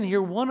 I didn't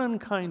hear one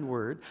unkind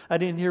word. I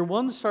didn't hear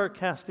one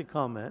sarcastic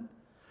comment.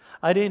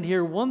 I didn't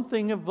hear one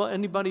thing of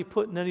anybody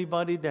putting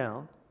anybody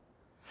down.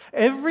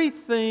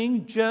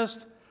 Everything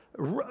just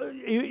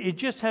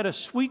had a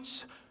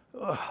sweet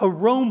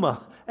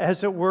aroma,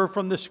 as it were,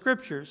 from the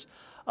Scriptures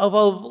of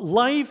a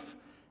life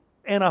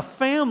and a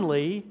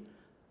family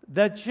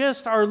that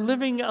just are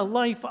living a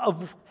life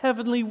of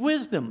heavenly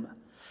wisdom.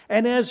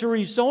 And as a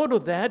result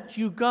of that,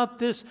 you got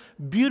this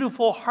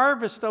beautiful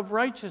harvest of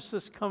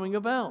righteousness coming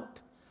about.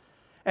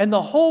 And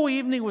the whole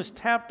evening was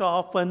tapped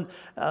off when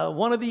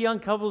one of the young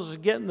couples was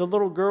getting the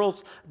little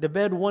girls to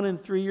bed, 1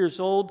 and 3 years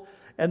old.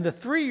 And the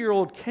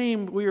 3-year-old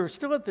came, we were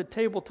still at the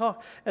table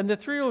talk, and the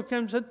 3-year-old came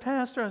and said,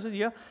 Pastor, I said,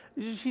 yeah.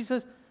 She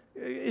says,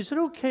 is it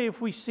okay if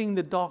we sing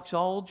the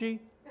doxology?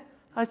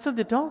 I said,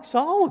 the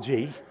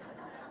doxology?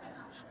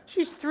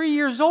 She's 3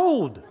 years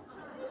old.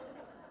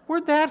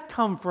 Where'd that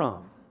come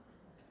from?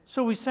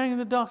 So we sang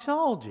the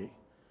doxology.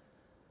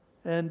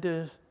 And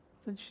then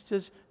she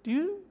says, do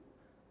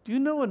you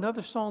know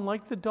another song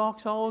like the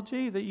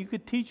doxology that you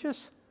could teach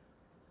us?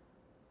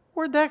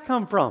 Where'd that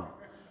come from?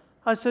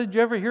 I said, did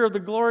you ever hear of the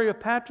Gloria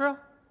Patra?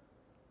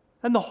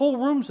 And the whole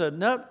room said,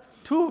 no.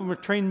 2 of them are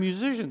trained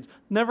musicians.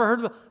 Never heard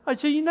of the... I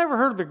said, you never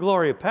heard of the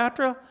Gloria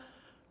Patra?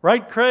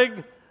 Right,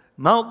 Craig?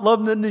 Mount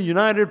Lebanon, the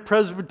United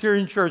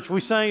Presbyterian Church. We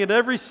sang it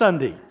every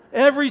Sunday.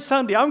 Every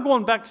Sunday. I'm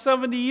going back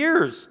 70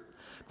 years.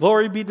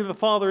 Glory be to the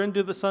Father, and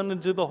to the Son,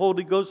 and to the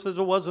Holy Ghost, as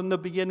it was in the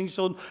beginning,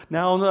 so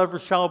now and ever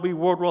shall be,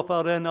 world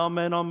without end.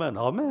 Amen, amen,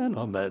 amen,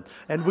 amen.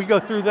 And we go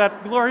through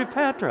that Gloria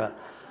Patra.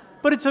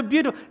 But it's a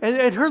beautiful,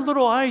 and her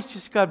little eyes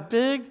just got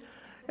big.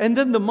 And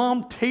then the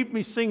mom taped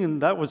me singing.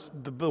 That was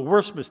the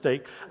worst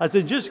mistake. I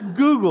said, just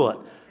Google it.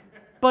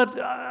 But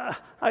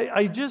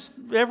I just,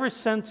 ever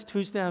since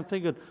Tuesday, I'm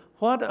thinking,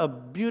 what a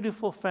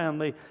beautiful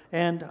family.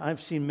 And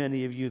I've seen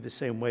many of you the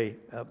same way,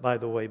 by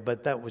the way,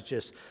 but that was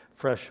just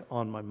fresh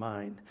on my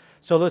mind.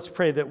 So let's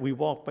pray that we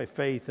walk by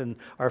faith and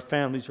our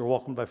families are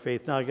walking by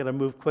faith. Now I got to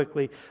move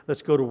quickly.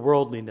 Let's go to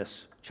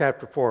worldliness,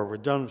 chapter 4. We're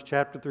done with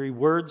chapter 3,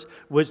 words,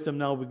 wisdom.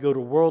 Now we go to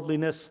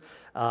worldliness,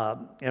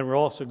 and we're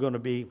also going to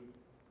be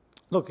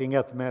looking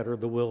at the matter of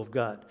the will of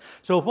God.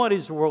 So what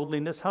is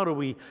worldliness? How do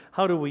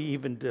we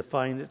even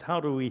define it? How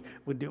do we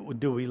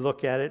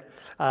look at it?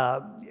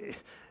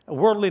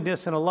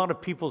 Worldliness in a lot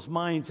of people's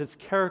minds, it's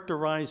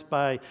characterized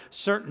by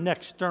certain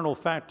external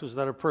factors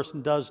that a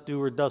person does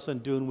do or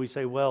doesn't do, and we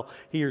say, well,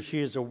 he or she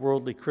is a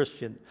worldly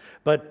Christian.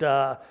 But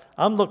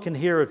I'm looking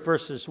here at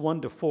verses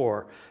 1 to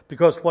 4,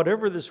 because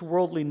whatever this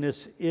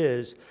worldliness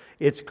is,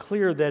 it's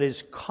clear that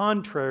it's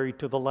contrary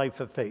to the life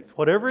of faith.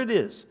 Whatever it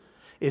is,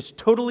 it's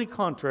totally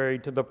contrary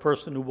to the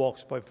person who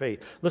walks by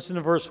faith. Listen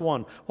to verse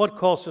 1. What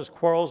causes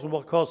quarrels and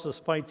what causes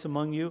fights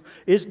among you?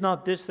 Is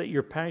not this that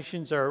your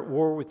passions are at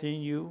war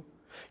within you?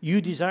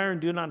 You desire and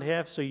do not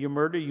have, so you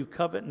murder. You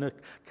covet and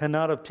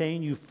cannot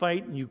obtain. You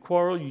fight and you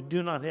quarrel. You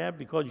do not have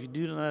because you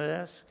do not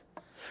ask.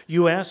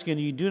 You ask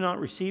and you do not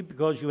receive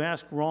because you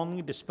ask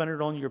wrongly to spend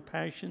it on your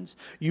passions.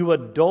 You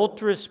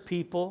adulterous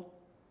people.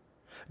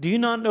 Do you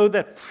not know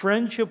that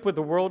friendship with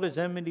the world is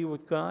enmity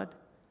with God?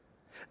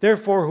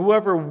 Therefore,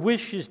 whoever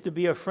wishes to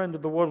be a friend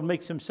of the world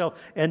makes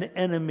himself an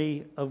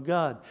enemy of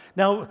God.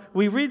 Now,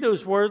 we read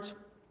those words,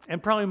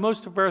 and probably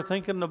most of us are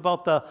thinking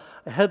about the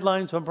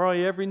headlines on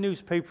probably every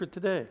newspaper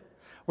today.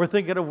 We're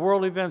thinking of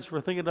world events.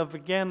 We're thinking of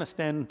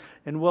Afghanistan,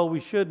 and well, we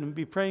shouldn't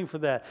be praying for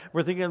that.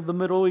 We're thinking of the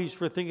Middle East.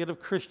 We're thinking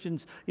of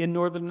Christians in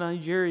northern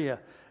Nigeria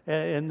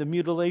and the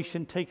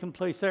mutilation taking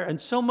place there.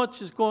 And so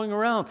much is going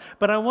around.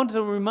 But I want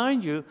to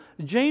remind you,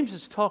 James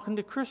is talking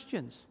to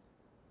Christians.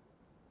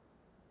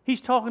 He's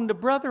talking to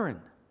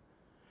brethren.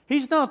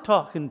 He's not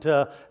talking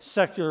to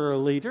secular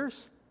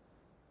leaders.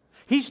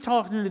 He's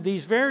talking to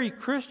these very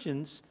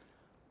Christians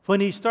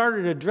when he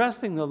started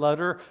addressing the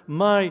letter,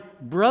 my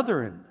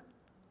brethren.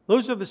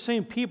 Those are the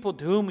same people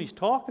to whom he's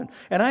talking.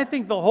 And I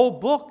think the whole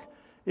book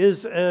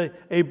is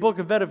a book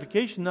of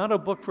edification, not a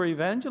book for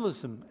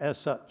evangelism as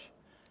such.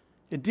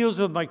 It deals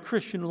with my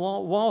Christian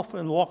walk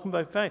and walking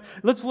by faith.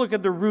 Let's look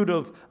at the root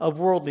of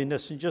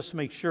worldliness and just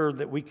make sure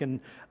that we can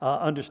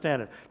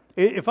understand it.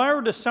 If I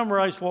were to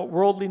summarize what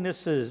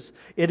worldliness is,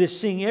 it is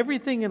seeing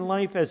everything in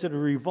life as it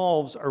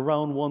revolves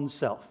around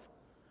oneself.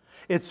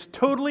 It's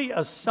totally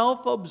a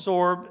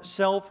self-absorbed,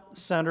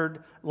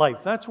 self-centered life.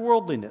 That's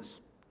worldliness.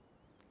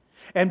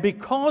 And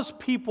because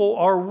people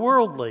are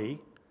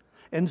worldly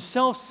and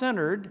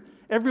self-centered,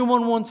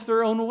 everyone wants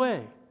their own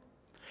way.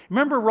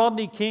 Remember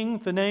Rodney King,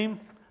 the name,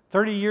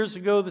 30 years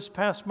ago this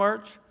past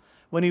March,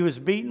 when he was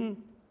beaten?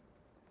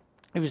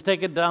 He was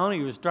taken down.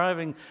 He was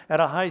driving at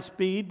a high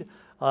speed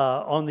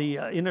on the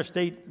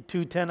Interstate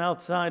 210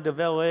 outside of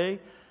L.A.,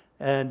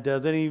 and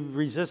then he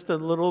resisted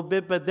a little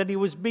bit, but then he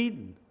was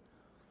beaten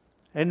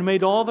and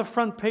made all the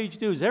front page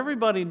news.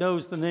 Everybody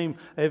knows the name,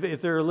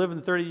 if they're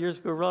living 30 years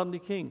ago, Rodney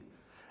King.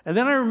 And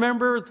then I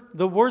remember,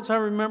 the words I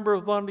remember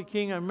of Rodney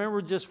King, I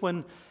remember just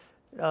when,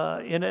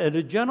 in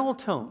a gentle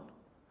tone,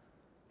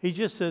 he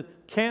just said,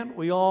 can't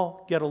we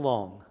all get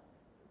along?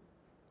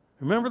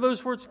 Remember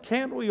those words?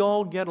 Can't we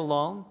all get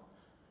along?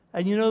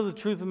 And you know the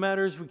truth of the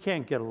matter is we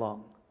can't get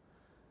along.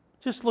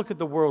 Just look at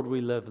the world we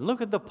live in.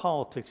 Look at the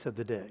politics of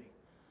the day.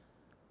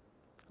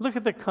 Look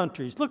at the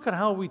countries. Look at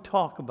how we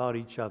talk about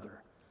each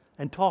other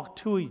and talk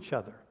to each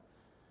other.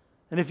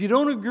 And if you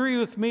don't agree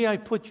with me, I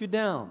put you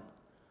down.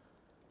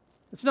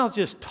 It's not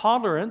just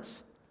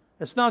tolerance.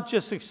 It's not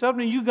just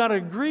accepting. You got to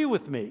agree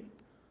with me.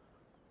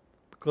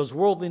 Because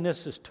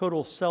worldliness is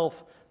total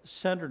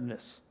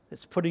self-centeredness.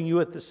 It's putting you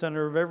at the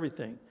center of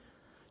everything.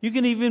 You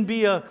can even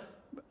be a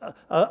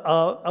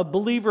a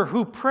believer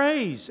who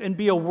prays and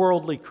be a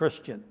worldly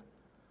Christian.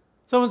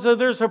 Someone said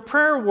there's a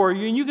prayer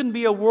warrior and you can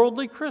be a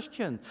worldly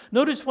Christian.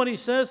 Notice what he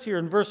says here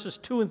in verses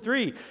 2 and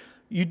 3.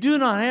 You do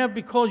not have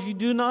because you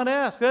do not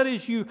ask. That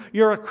is,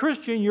 you're a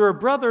Christian, you're a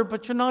brother,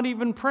 but you're not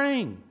even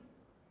praying.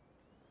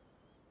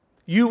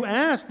 You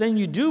ask, then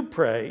you do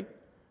pray,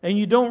 and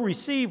you don't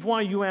receive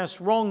why you ask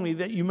wrongly,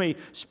 that you may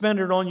spend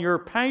it on your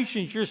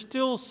passions. You're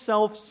still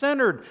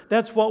self-centered.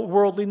 That's what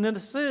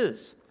worldliness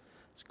is.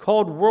 It's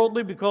called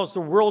worldly because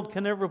the world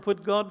can never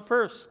put God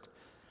first.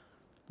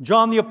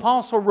 John the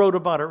Apostle wrote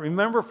about it.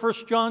 Remember 1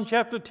 John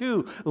chapter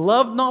 2.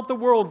 Love not the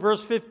world,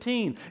 verse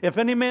 15. If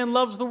any man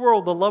loves the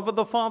world, the love of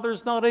the Father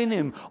is not in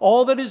him.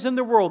 All that is in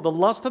the world, the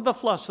lust of the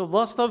flesh, the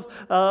lust of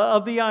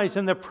the eyes,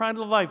 and the pride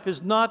of life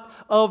is not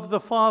of the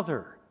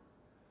Father.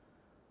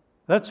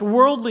 That's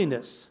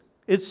worldliness.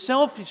 It's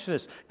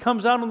selfishness.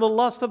 Comes out in the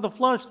lust of the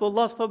flesh, the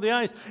lust of the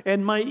eyes,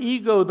 and my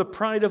ego, the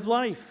pride of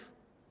life.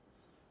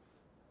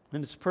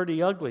 And it's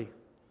pretty ugly.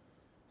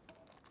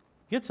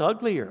 It gets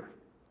uglier.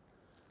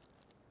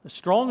 As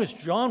strong as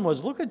John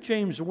was, look at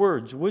James'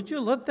 words. Would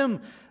you let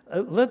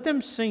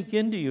them sink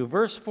into you?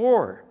 Verse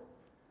 4.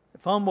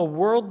 If I'm a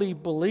worldly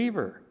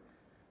believer,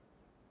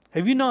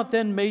 have you not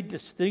then made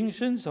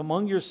distinctions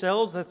among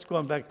yourselves? That's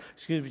going back,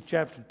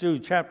 chapter 2,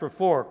 chapter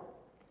 4,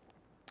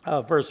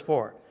 verse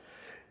 4.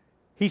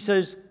 He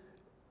says,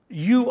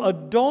 you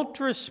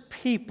adulterous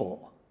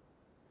people,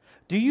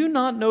 do you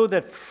not know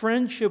that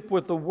friendship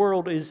with the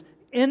world is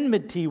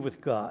enmity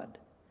with God?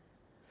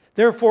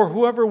 Therefore,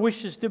 whoever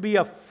wishes to be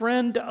a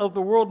friend of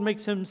the world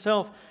makes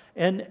himself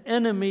an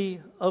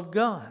enemy of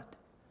God.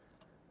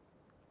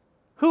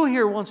 Who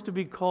here wants to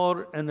be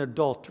called an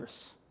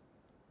adulteress?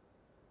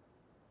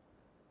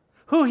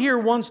 Who here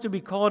wants to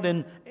be called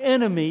an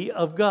enemy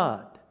of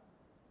God?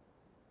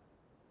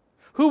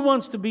 Who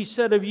wants to be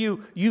said of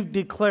you, you've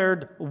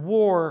declared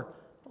war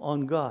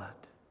on God?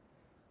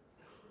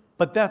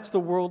 But that's the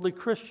worldly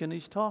Christian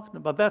he's talking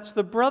about. That's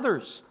the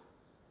brothers.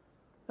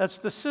 That's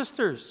the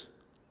sisters.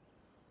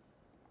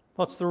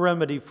 What's the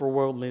remedy for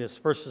worldliness?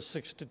 Verses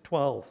 6 to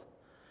 12.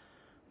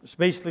 There's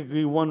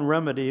basically one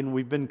remedy, and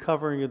we've been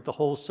covering it the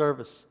whole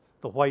service.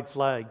 The white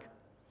flag.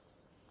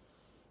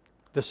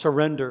 The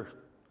surrender.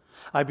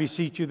 I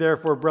beseech you,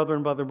 therefore,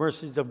 brethren, by the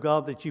mercies of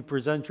God, that you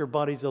present your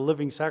bodies a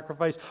living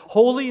sacrifice,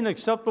 holy and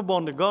acceptable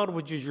unto God,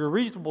 which is your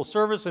reasonable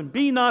service. And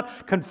be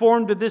not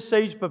conformed to this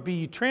age, but be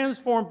ye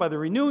transformed by the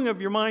renewing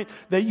of your mind,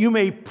 that you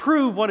may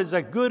prove what is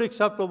that good,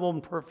 acceptable,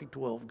 and perfect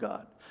will of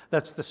God.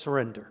 That's the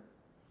surrender.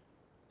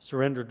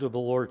 Surrender to the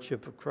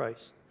lordship of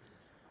Christ.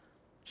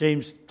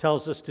 James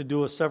tells us to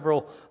do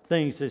several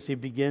things as he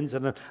begins,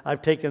 and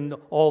I've taken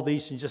all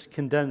these and just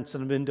condensed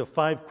them into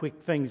 5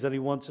 quick things that he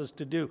wants us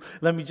to do.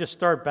 Let me just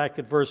start back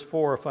at verse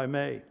 4, if I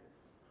may.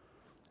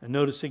 And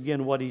notice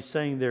again what he's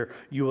saying there,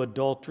 you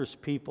adulterous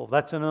people.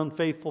 That's an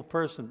unfaithful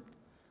person.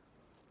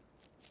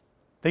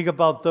 Think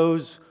about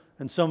those,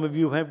 and some of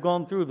you have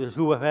gone through this,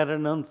 who have had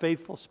an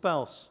unfaithful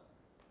spouse.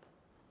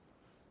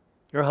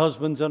 Your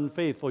husband's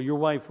unfaithful, your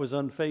wife was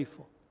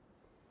unfaithful.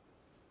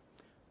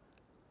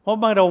 What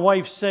might a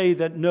wife say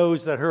that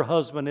knows that her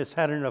husband has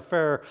had an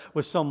affair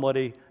with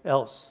somebody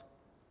else?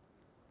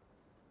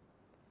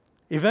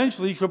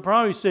 Eventually, she'll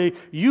probably say,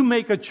 you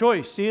make a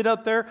choice. See it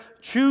up there?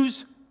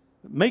 Choose,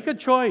 make a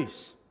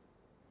choice.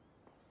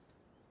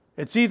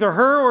 It's either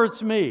her or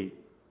it's me.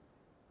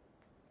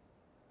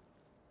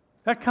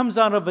 That comes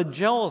out of a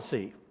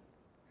jealousy.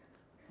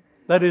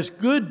 That is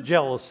good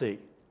jealousy.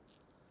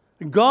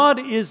 God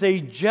is a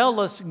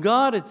jealous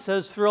God, it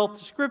says throughout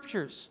the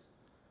Scriptures.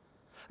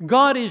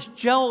 God is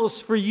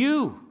jealous for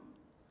you.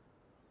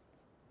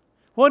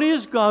 What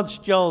is God's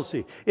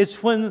jealousy?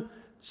 It's when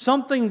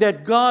something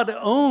that God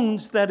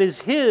owns that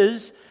is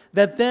His,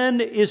 that then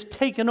is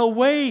taken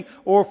away,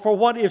 or for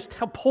what is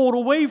pulled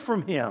away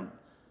from Him.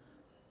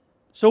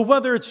 So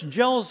whether it's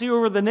jealousy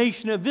over the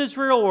nation of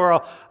Israel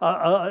or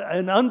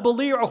an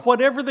unbeliever or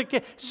whatever the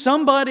case,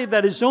 somebody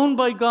that is owned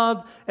by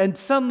God and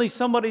suddenly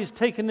somebody has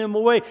taken him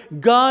away.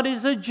 God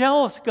is a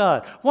jealous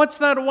God. What's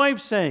that wife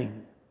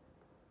saying?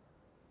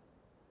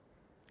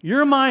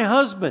 You're my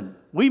husband.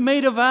 We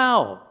made a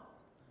vow.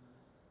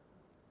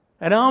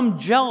 And I'm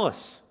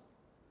jealous.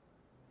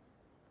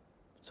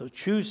 So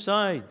choose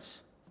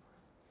sides.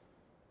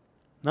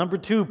 Number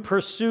 2,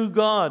 pursue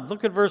God.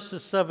 Look at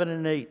verses 7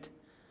 and 8.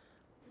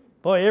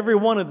 Boy, every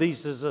one of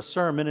these is a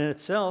sermon in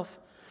itself.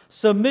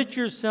 Submit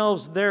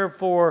yourselves,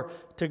 therefore,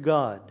 to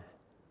God.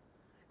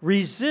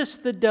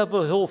 Resist the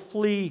devil, he'll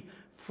flee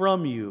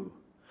from you.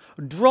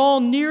 Draw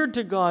near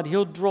to God,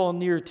 he'll draw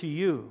near to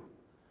you.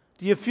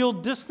 Do you feel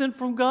distant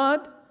from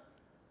God?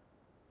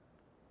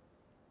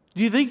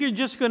 Do you think you're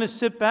just going to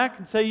sit back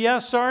and say, yeah,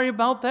 sorry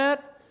about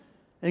that?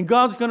 And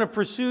God's going to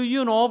pursue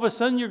you and all of a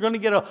sudden you're going to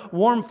get a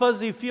warm,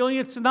 fuzzy feeling?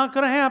 It's not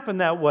going to happen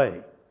that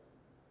way.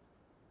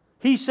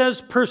 He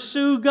says,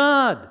 pursue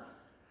God.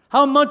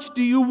 How much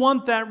do you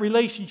want that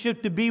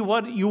relationship to be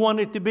what you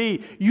want it to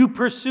be? You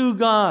pursue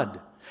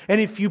God.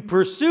 And if you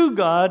pursue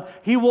God,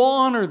 He will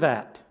honor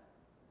that.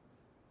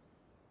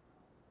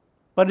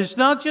 But it's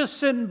not just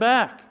sitting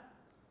back.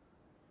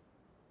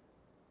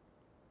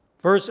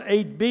 Verse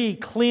 8b,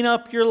 clean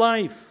up your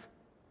life.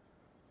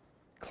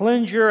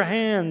 Cleanse your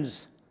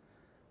hands,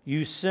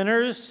 you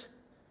sinners,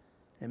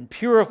 and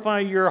purify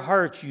your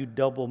hearts, you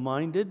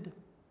double-minded.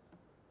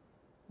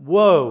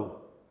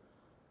 Whoa.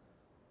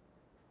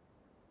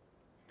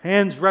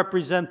 Hands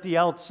represent the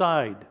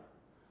outside.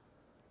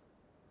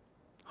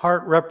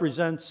 Heart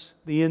represents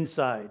the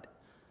inside.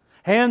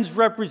 Hands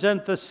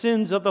represent the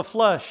sins of the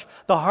flesh.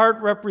 The heart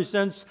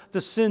represents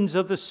the sins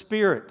of the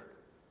spirit.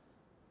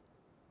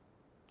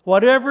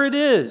 Whatever it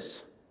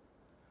is,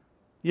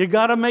 you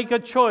got to make a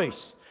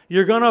choice.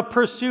 You're going to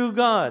pursue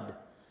God.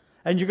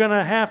 And you're going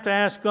to have to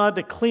ask God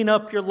to clean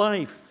up your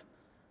life,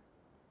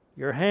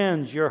 your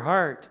hands, your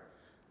heart.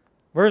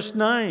 Verse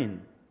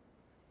 9,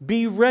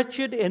 be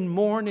wretched and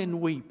mourn and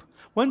weep.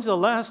 When's the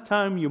last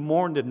time you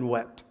mourned and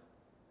wept?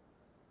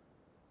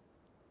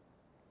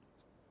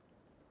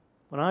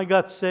 When I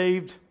got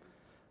saved,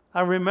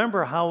 I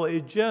remember how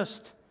it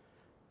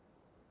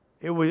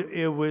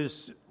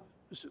was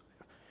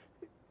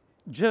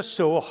just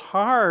so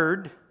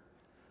hard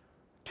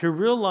to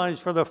realize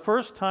for the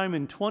first time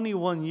in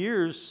 21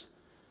 years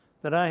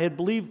that I had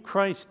believed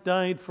Christ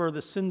died for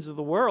the sins of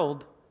the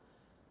world,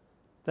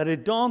 that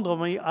it dawned on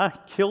me, I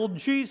killed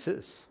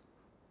Jesus.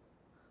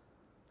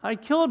 I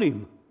killed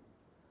him.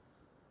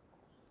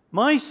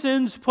 My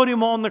sins put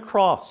him on the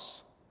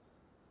cross.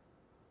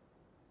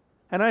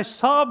 And I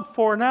sobbed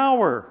for an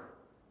hour.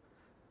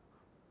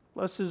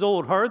 Bless his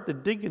old heart, the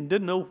deacon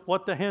didn't know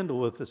what to handle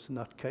with this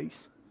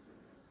nutcase.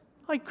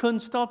 I couldn't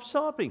stop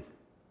sobbing.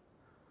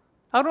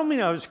 I don't mean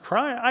I was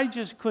crying, I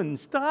just couldn't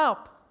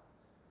stop.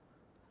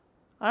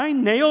 I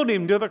nailed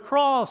him to the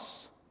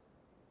cross.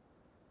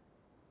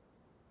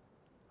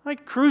 I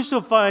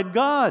crucified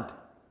God.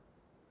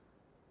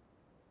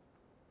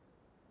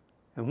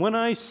 And when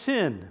I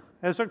sin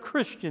as a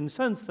Christian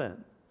since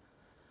then,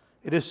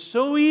 it is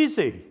so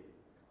easy.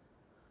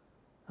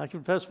 I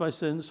confess my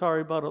sin,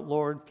 sorry about it,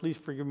 Lord, please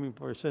forgive me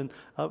for sin,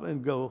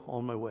 and go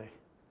on my way.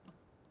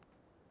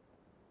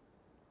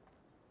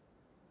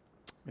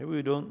 Maybe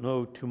we don't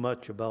know too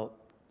much about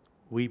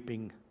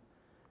weeping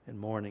and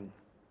mourning.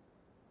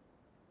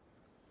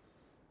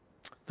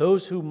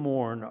 Those who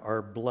mourn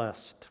are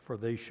blessed, for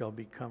they shall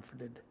be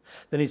comforted.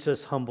 Then he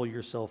says, humble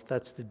yourself.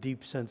 That's the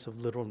deep sense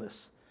of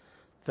littleness.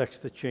 Affects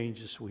the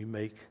changes we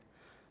make.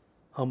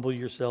 Humble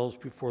yourselves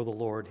before the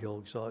Lord. He'll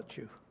exalt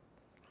you.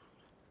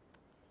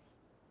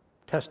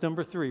 Test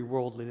number 3,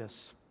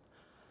 worldliness.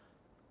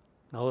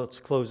 Now let's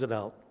close it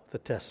out. The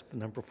test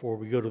number 4.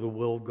 We go to the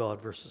will of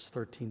God, verses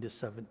 13 to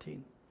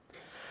 17.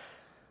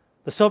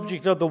 The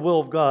subject of the will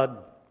of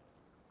God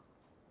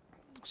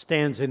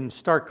stands in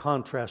stark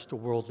contrast to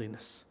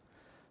worldliness.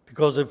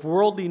 Because if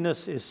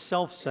worldliness is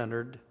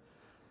self-centered,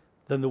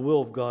 then the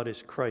will of God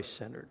is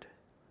Christ-centered.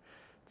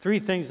 3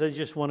 things I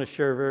just want to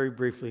share very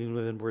briefly, and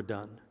then we're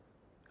done,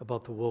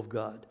 about the will of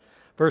God.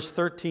 Verse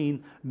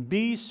 13,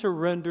 be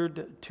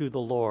surrendered to the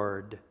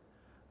Lord,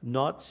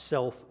 not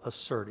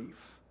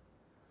self-assertive.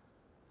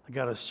 I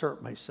got to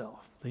assert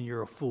myself, then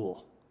you're a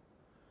fool.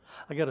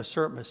 I got to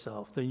assert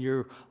myself, then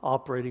you're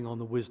operating on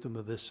the wisdom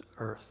of this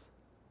earth.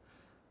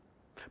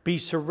 Be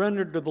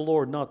surrendered to the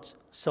Lord, not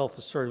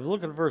self-assertive.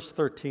 Look at verse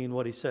 13,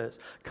 what he says.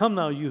 Come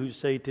now, you who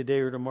say today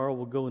or tomorrow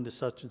we'll go into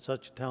such and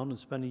such a town and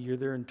spend a year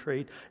there and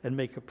trade and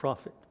make a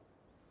profit.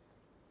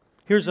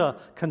 Here's a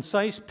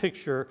concise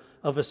picture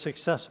of a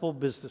successful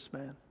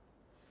businessman.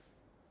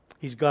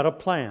 He's got a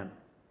plan.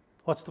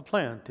 What's the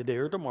plan? Today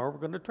or tomorrow we're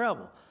going to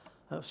travel.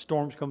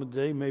 Storm's coming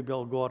today, maybe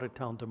I'll go out of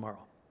town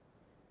tomorrow.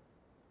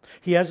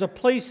 He has a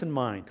place in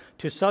mind,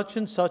 to such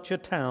and such a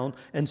town,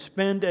 and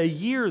spend a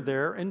year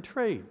there and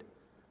trade.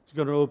 He's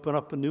going to open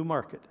up a new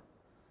market.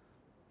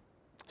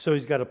 So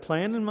he's got a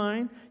plan in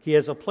mind. He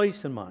has a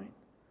place in mind.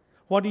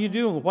 What are you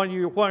doing? Why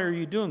are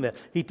you doing that?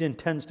 He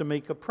intends to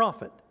make a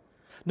profit.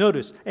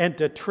 Notice, and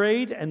to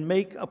trade and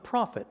make a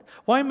profit.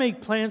 Why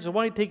make plans and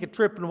why take a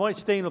trip and why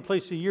stay in a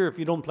place a year if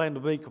you don't plan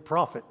to make a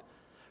profit?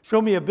 Show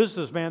me a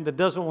businessman that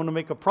doesn't want to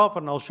make a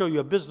profit, and I'll show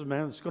you a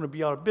businessman that's going to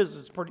be out of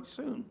business pretty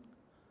soon.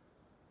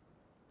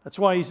 That's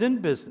why he's in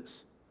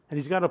business. And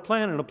he's got a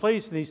plan and a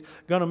place, and he's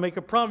going to make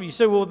a profit. You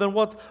say, well, then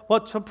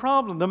what's the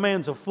problem? The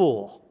man's a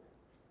fool.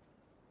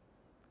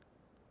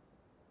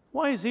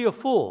 Why is he a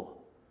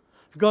fool?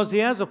 Because he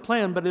has a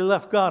plan, but he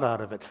left God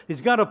out of it.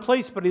 He's got a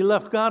place, but he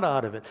left God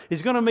out of it.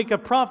 He's going to make a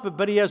profit,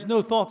 but he has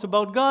no thoughts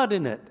about God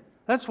in it.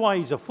 That's why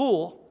he's a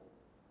fool.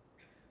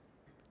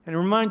 And it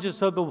reminds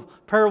us of the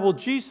parable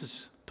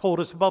Jesus told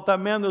us about that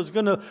man that was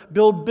going to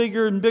build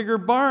bigger and bigger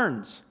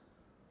barns.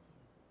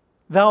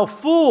 Thou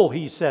fool,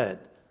 he said,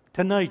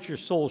 tonight your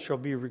soul shall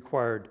be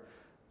required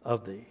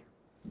of thee.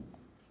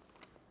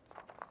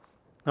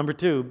 Number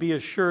 2, be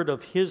assured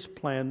of his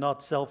plan,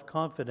 not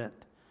self-confident.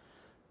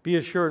 Be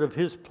assured of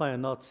his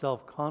plan, not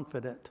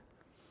self-confident.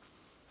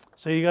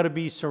 So you got to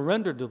be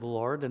surrendered to the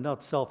Lord and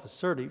not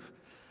self-assertive.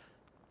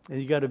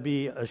 And you got to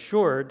be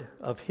assured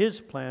of his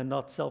plan,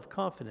 not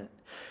self-confident.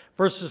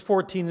 Verses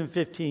 14 and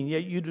 15,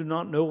 yet you do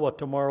not know what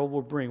tomorrow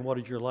will bring. What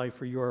is your life?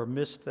 For you are a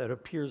mist that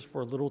appears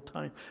for a little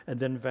time and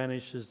then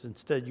vanishes.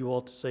 Instead, you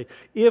ought to say,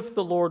 if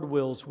the Lord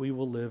wills, we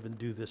will live and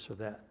do this or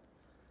that.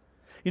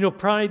 You know,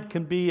 pride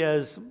can be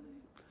as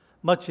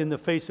much in the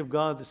face of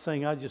God as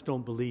saying, I just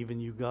don't believe in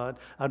you, God.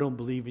 I don't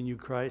believe in you,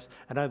 Christ.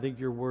 And I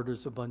think your word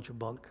is a bunch of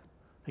bunk.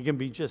 It can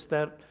be just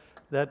that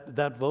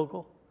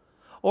vocal.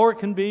 Or it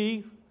can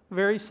be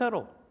very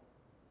subtle.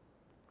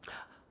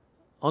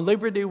 On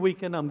Labor Day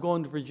weekend, I'm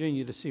going to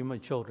Virginia to see my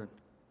children.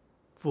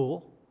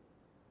 Fool.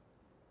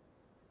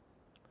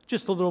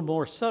 Just a little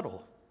more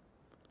subtle.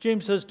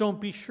 James says,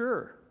 don't be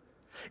sure.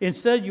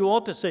 Instead, you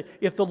ought to say,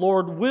 if the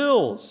Lord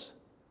wills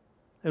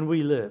and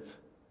we live,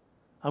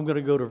 I'm going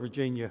to go to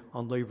Virginia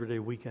on Labor Day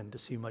weekend to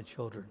see my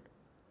children.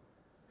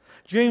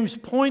 James'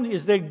 point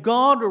is that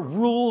God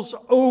rules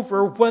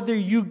over whether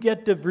you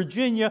get to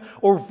Virginia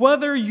or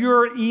whether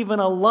you're even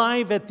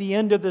alive at the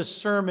end of this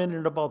sermon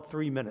in about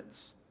 3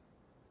 minutes.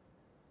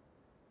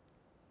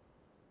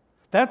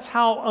 That's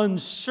how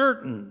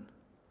uncertain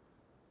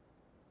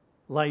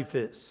life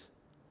is.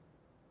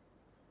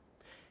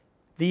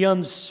 The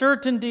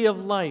uncertainty of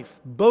life.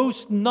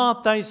 Boast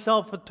not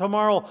thyself of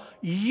tomorrow.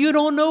 You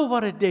don't know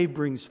what a day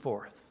brings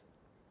forth.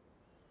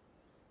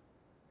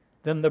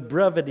 Then the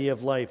brevity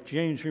of life.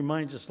 James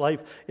reminds us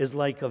life is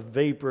like a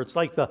vapor. It's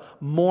like the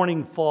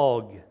morning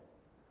fog.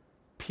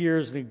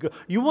 Appears and it goes.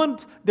 You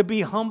want to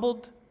be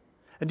humbled?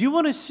 And do you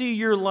want to see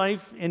your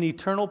life in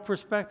eternal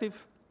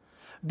perspective?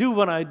 Do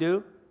what I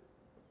do.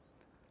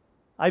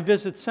 I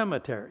visit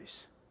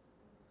cemeteries.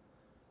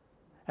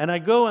 And I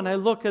go and I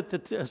look at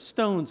the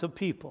stones of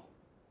people.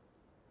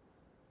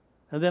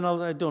 And then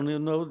I don't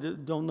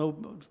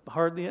know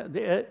hardly,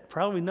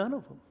 probably none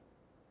of them.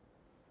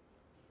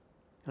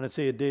 And I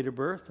see a date of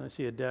birth, and I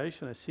see a dash,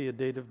 and I see a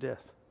date of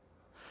death.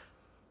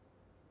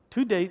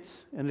 2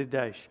 dates and a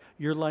dash.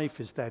 Your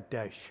life is that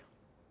dash.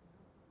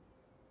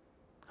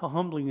 How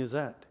humbling is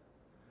that?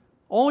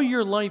 All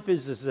your life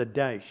is a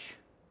dash.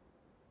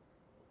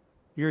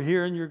 You're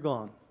here and you're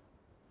gone.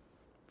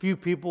 Few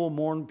people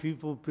mourn,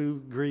 people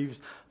who grieve.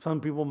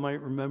 Some people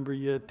might remember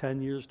you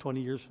 10 years,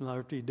 20 years from now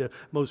after you did.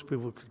 Most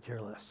people could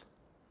care less.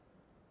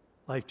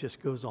 Life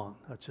just goes on.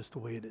 That's just the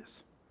way it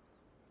is.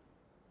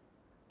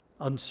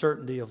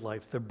 Uncertainty of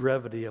life, the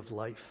brevity of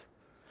life.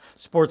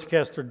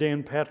 Sportscaster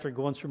Dan Patrick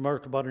once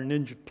remarked about an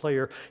injured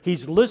player.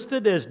 He's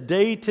listed as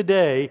day to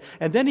day,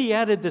 and then he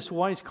added this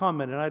wise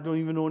comment, and I don't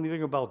even know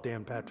anything about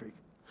Dan Patrick.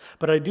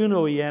 But I do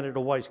know he added a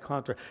wise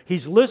comment.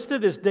 He's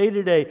listed as day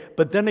to day,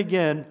 but then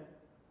again,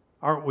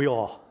 aren't we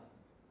all?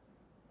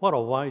 What a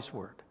wise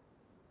word.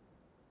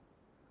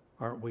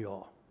 Aren't we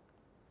all?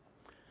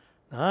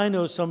 Now, I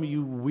know some of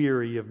you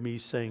weary of me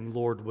saying,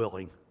 Lord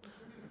willing.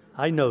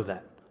 I know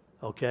that,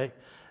 okay?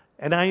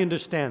 And I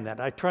understand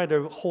that. I try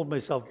to hold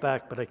myself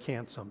back, but I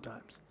can't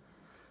sometimes.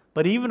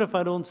 But even if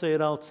I don't say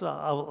it out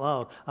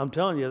loud, I'm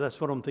telling you,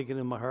 that's what I'm thinking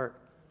in my heart.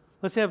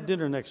 Let's have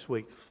dinner next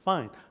week.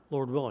 Fine,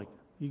 Lord willing.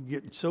 You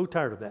get so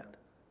tired of that.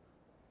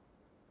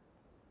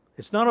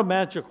 It's not a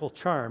magical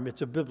charm,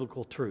 it's a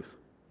biblical truth.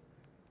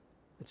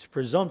 It's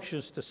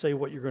presumptuous to say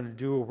what you're going to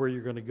do or where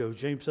you're going to go.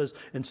 James says,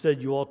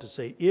 instead you ought to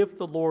say, if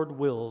the Lord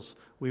wills,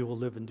 we will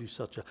live and do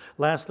such a.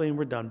 Lastly, and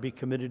we're done, be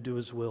committed to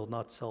his will,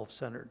 not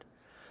self-centered.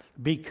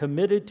 Be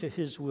committed to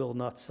his will,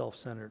 not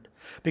self-centered.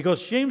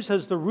 Because James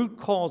says the root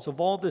cause of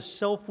all this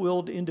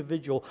self-willed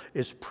individual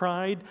is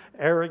pride,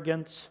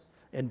 arrogance,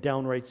 and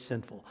downright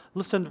sinful.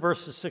 Listen to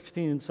verses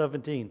 16 and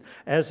 17.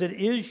 As it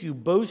is, you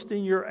boast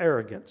in your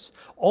arrogance.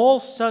 All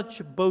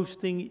such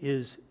boasting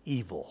is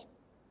evil.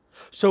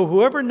 So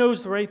whoever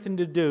knows the right thing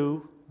to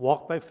do,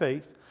 walk by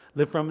faith,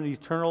 live from an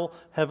eternal,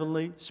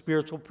 heavenly,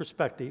 spiritual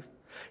perspective.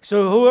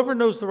 So whoever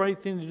knows the right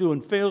thing to do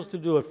and fails to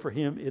do it, for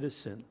him it is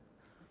sin.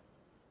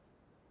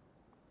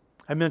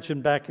 I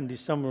mentioned back in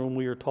December when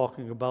we were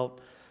talking about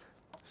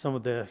some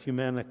of the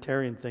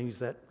humanitarian things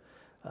that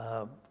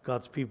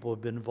God's people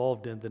have been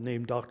involved in, the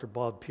name Dr.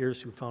 Bob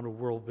Pierce, who founded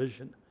World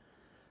Vision,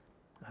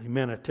 a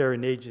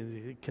humanitarian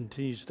agency that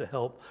continues to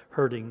help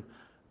hurting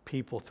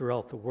people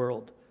throughout the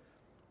world.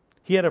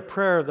 He had a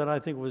prayer that I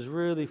think was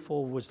really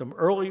full of wisdom.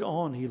 Early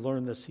on, he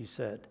learned this, he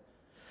said.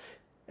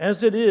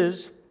 As it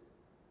is,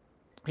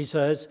 he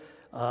says,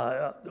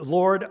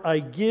 Lord, I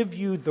give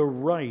you the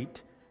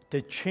right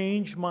to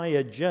change my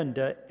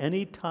agenda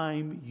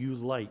anytime you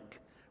like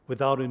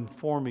without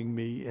informing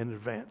me in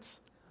advance.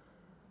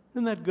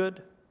 Isn't that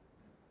good?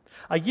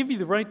 I give you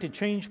the right to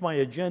change my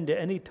agenda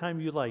anytime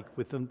you like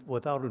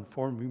without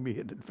informing me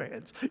in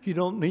advance. You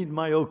don't need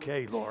my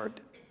okay,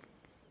 Lord.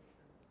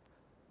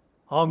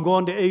 I'm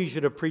going to Asia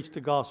to preach the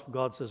gospel.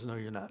 God says, no,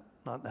 you're not.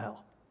 Not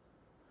now.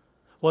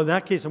 Well, in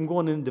that case, I'm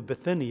going into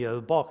Bithynia,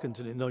 the Balkans,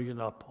 and no, you're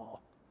not,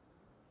 Paul.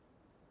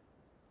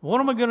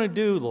 What am I going to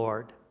do,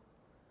 Lord?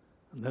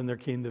 And then there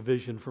came the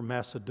vision from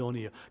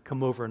Macedonia.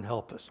 Come over and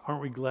help us.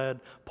 Aren't we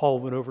glad Paul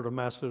went over to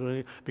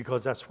Macedonia?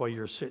 Because that's why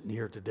you're sitting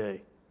here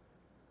today.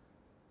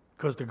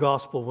 Because the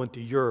gospel went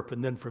to Europe,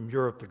 and then from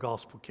Europe, the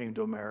gospel came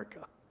to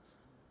America.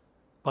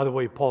 By the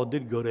way, Paul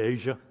did go to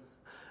Asia,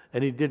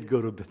 and he did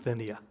go to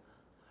Bithynia.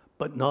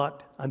 but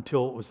not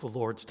until it was the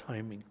Lord's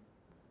timing.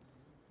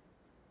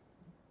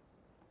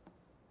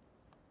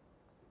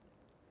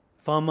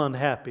 If I'm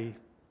unhappy,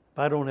 if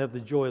I don't have the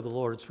joy of the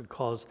Lord, it's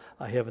because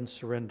I haven't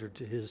surrendered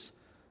to His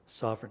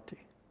sovereignty.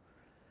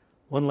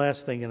 One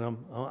last thing, and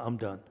I'm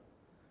done.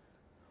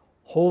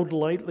 Hold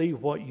lightly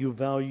what you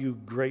value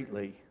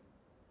greatly.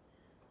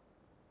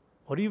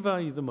 What do you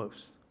value the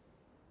most?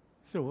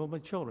 You say, well, my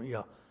children,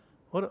 yeah.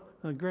 What,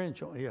 my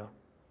grandchildren, yeah.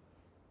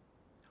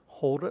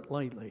 Hold it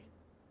lightly.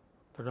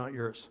 They're not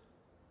yours.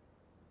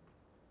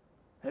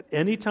 At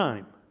any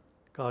time,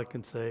 God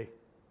can say,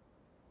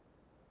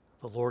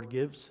 the Lord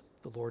gives,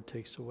 the Lord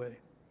takes away.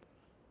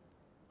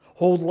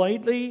 Hold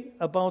lightly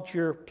about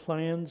your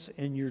plans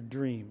and your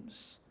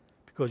dreams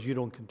because you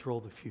don't control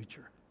the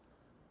future.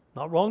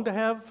 Not wrong to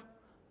have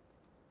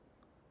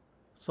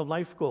some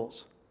life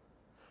goals.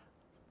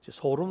 Just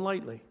hold them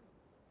lightly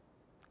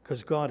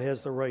because God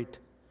has the right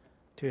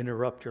to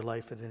interrupt your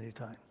life at any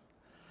time.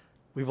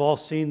 We've all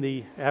seen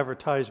the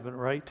advertisement,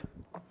 right?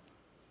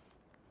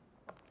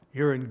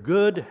 You're in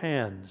good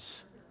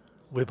hands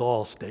with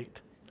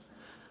Allstate.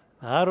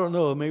 Now, I don't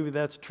know, maybe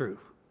that's true,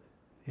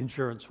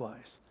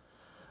 insurance-wise.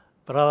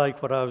 But I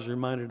like what I was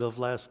reminded of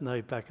last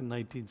night back in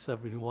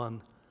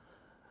 1971.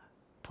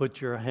 Put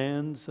your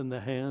hands in the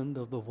hand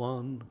of the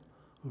one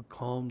who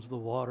calms the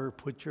water.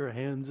 Put your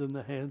hands in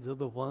the hands of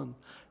the one,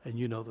 and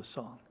you know the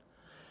song.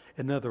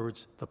 In other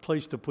words, the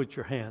place to put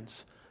your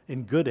hands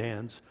in good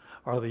hands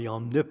are the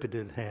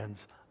omnipotent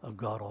hands of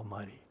God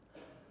Almighty.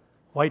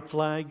 White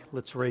flag,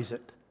 let's raise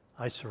it.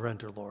 I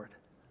surrender, Lord.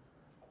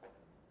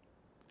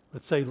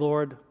 Let's say,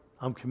 Lord,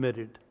 I'm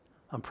committed.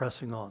 I'm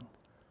pressing on.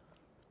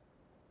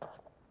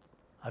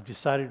 I've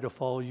decided to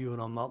follow you,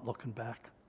 and I'm not looking back.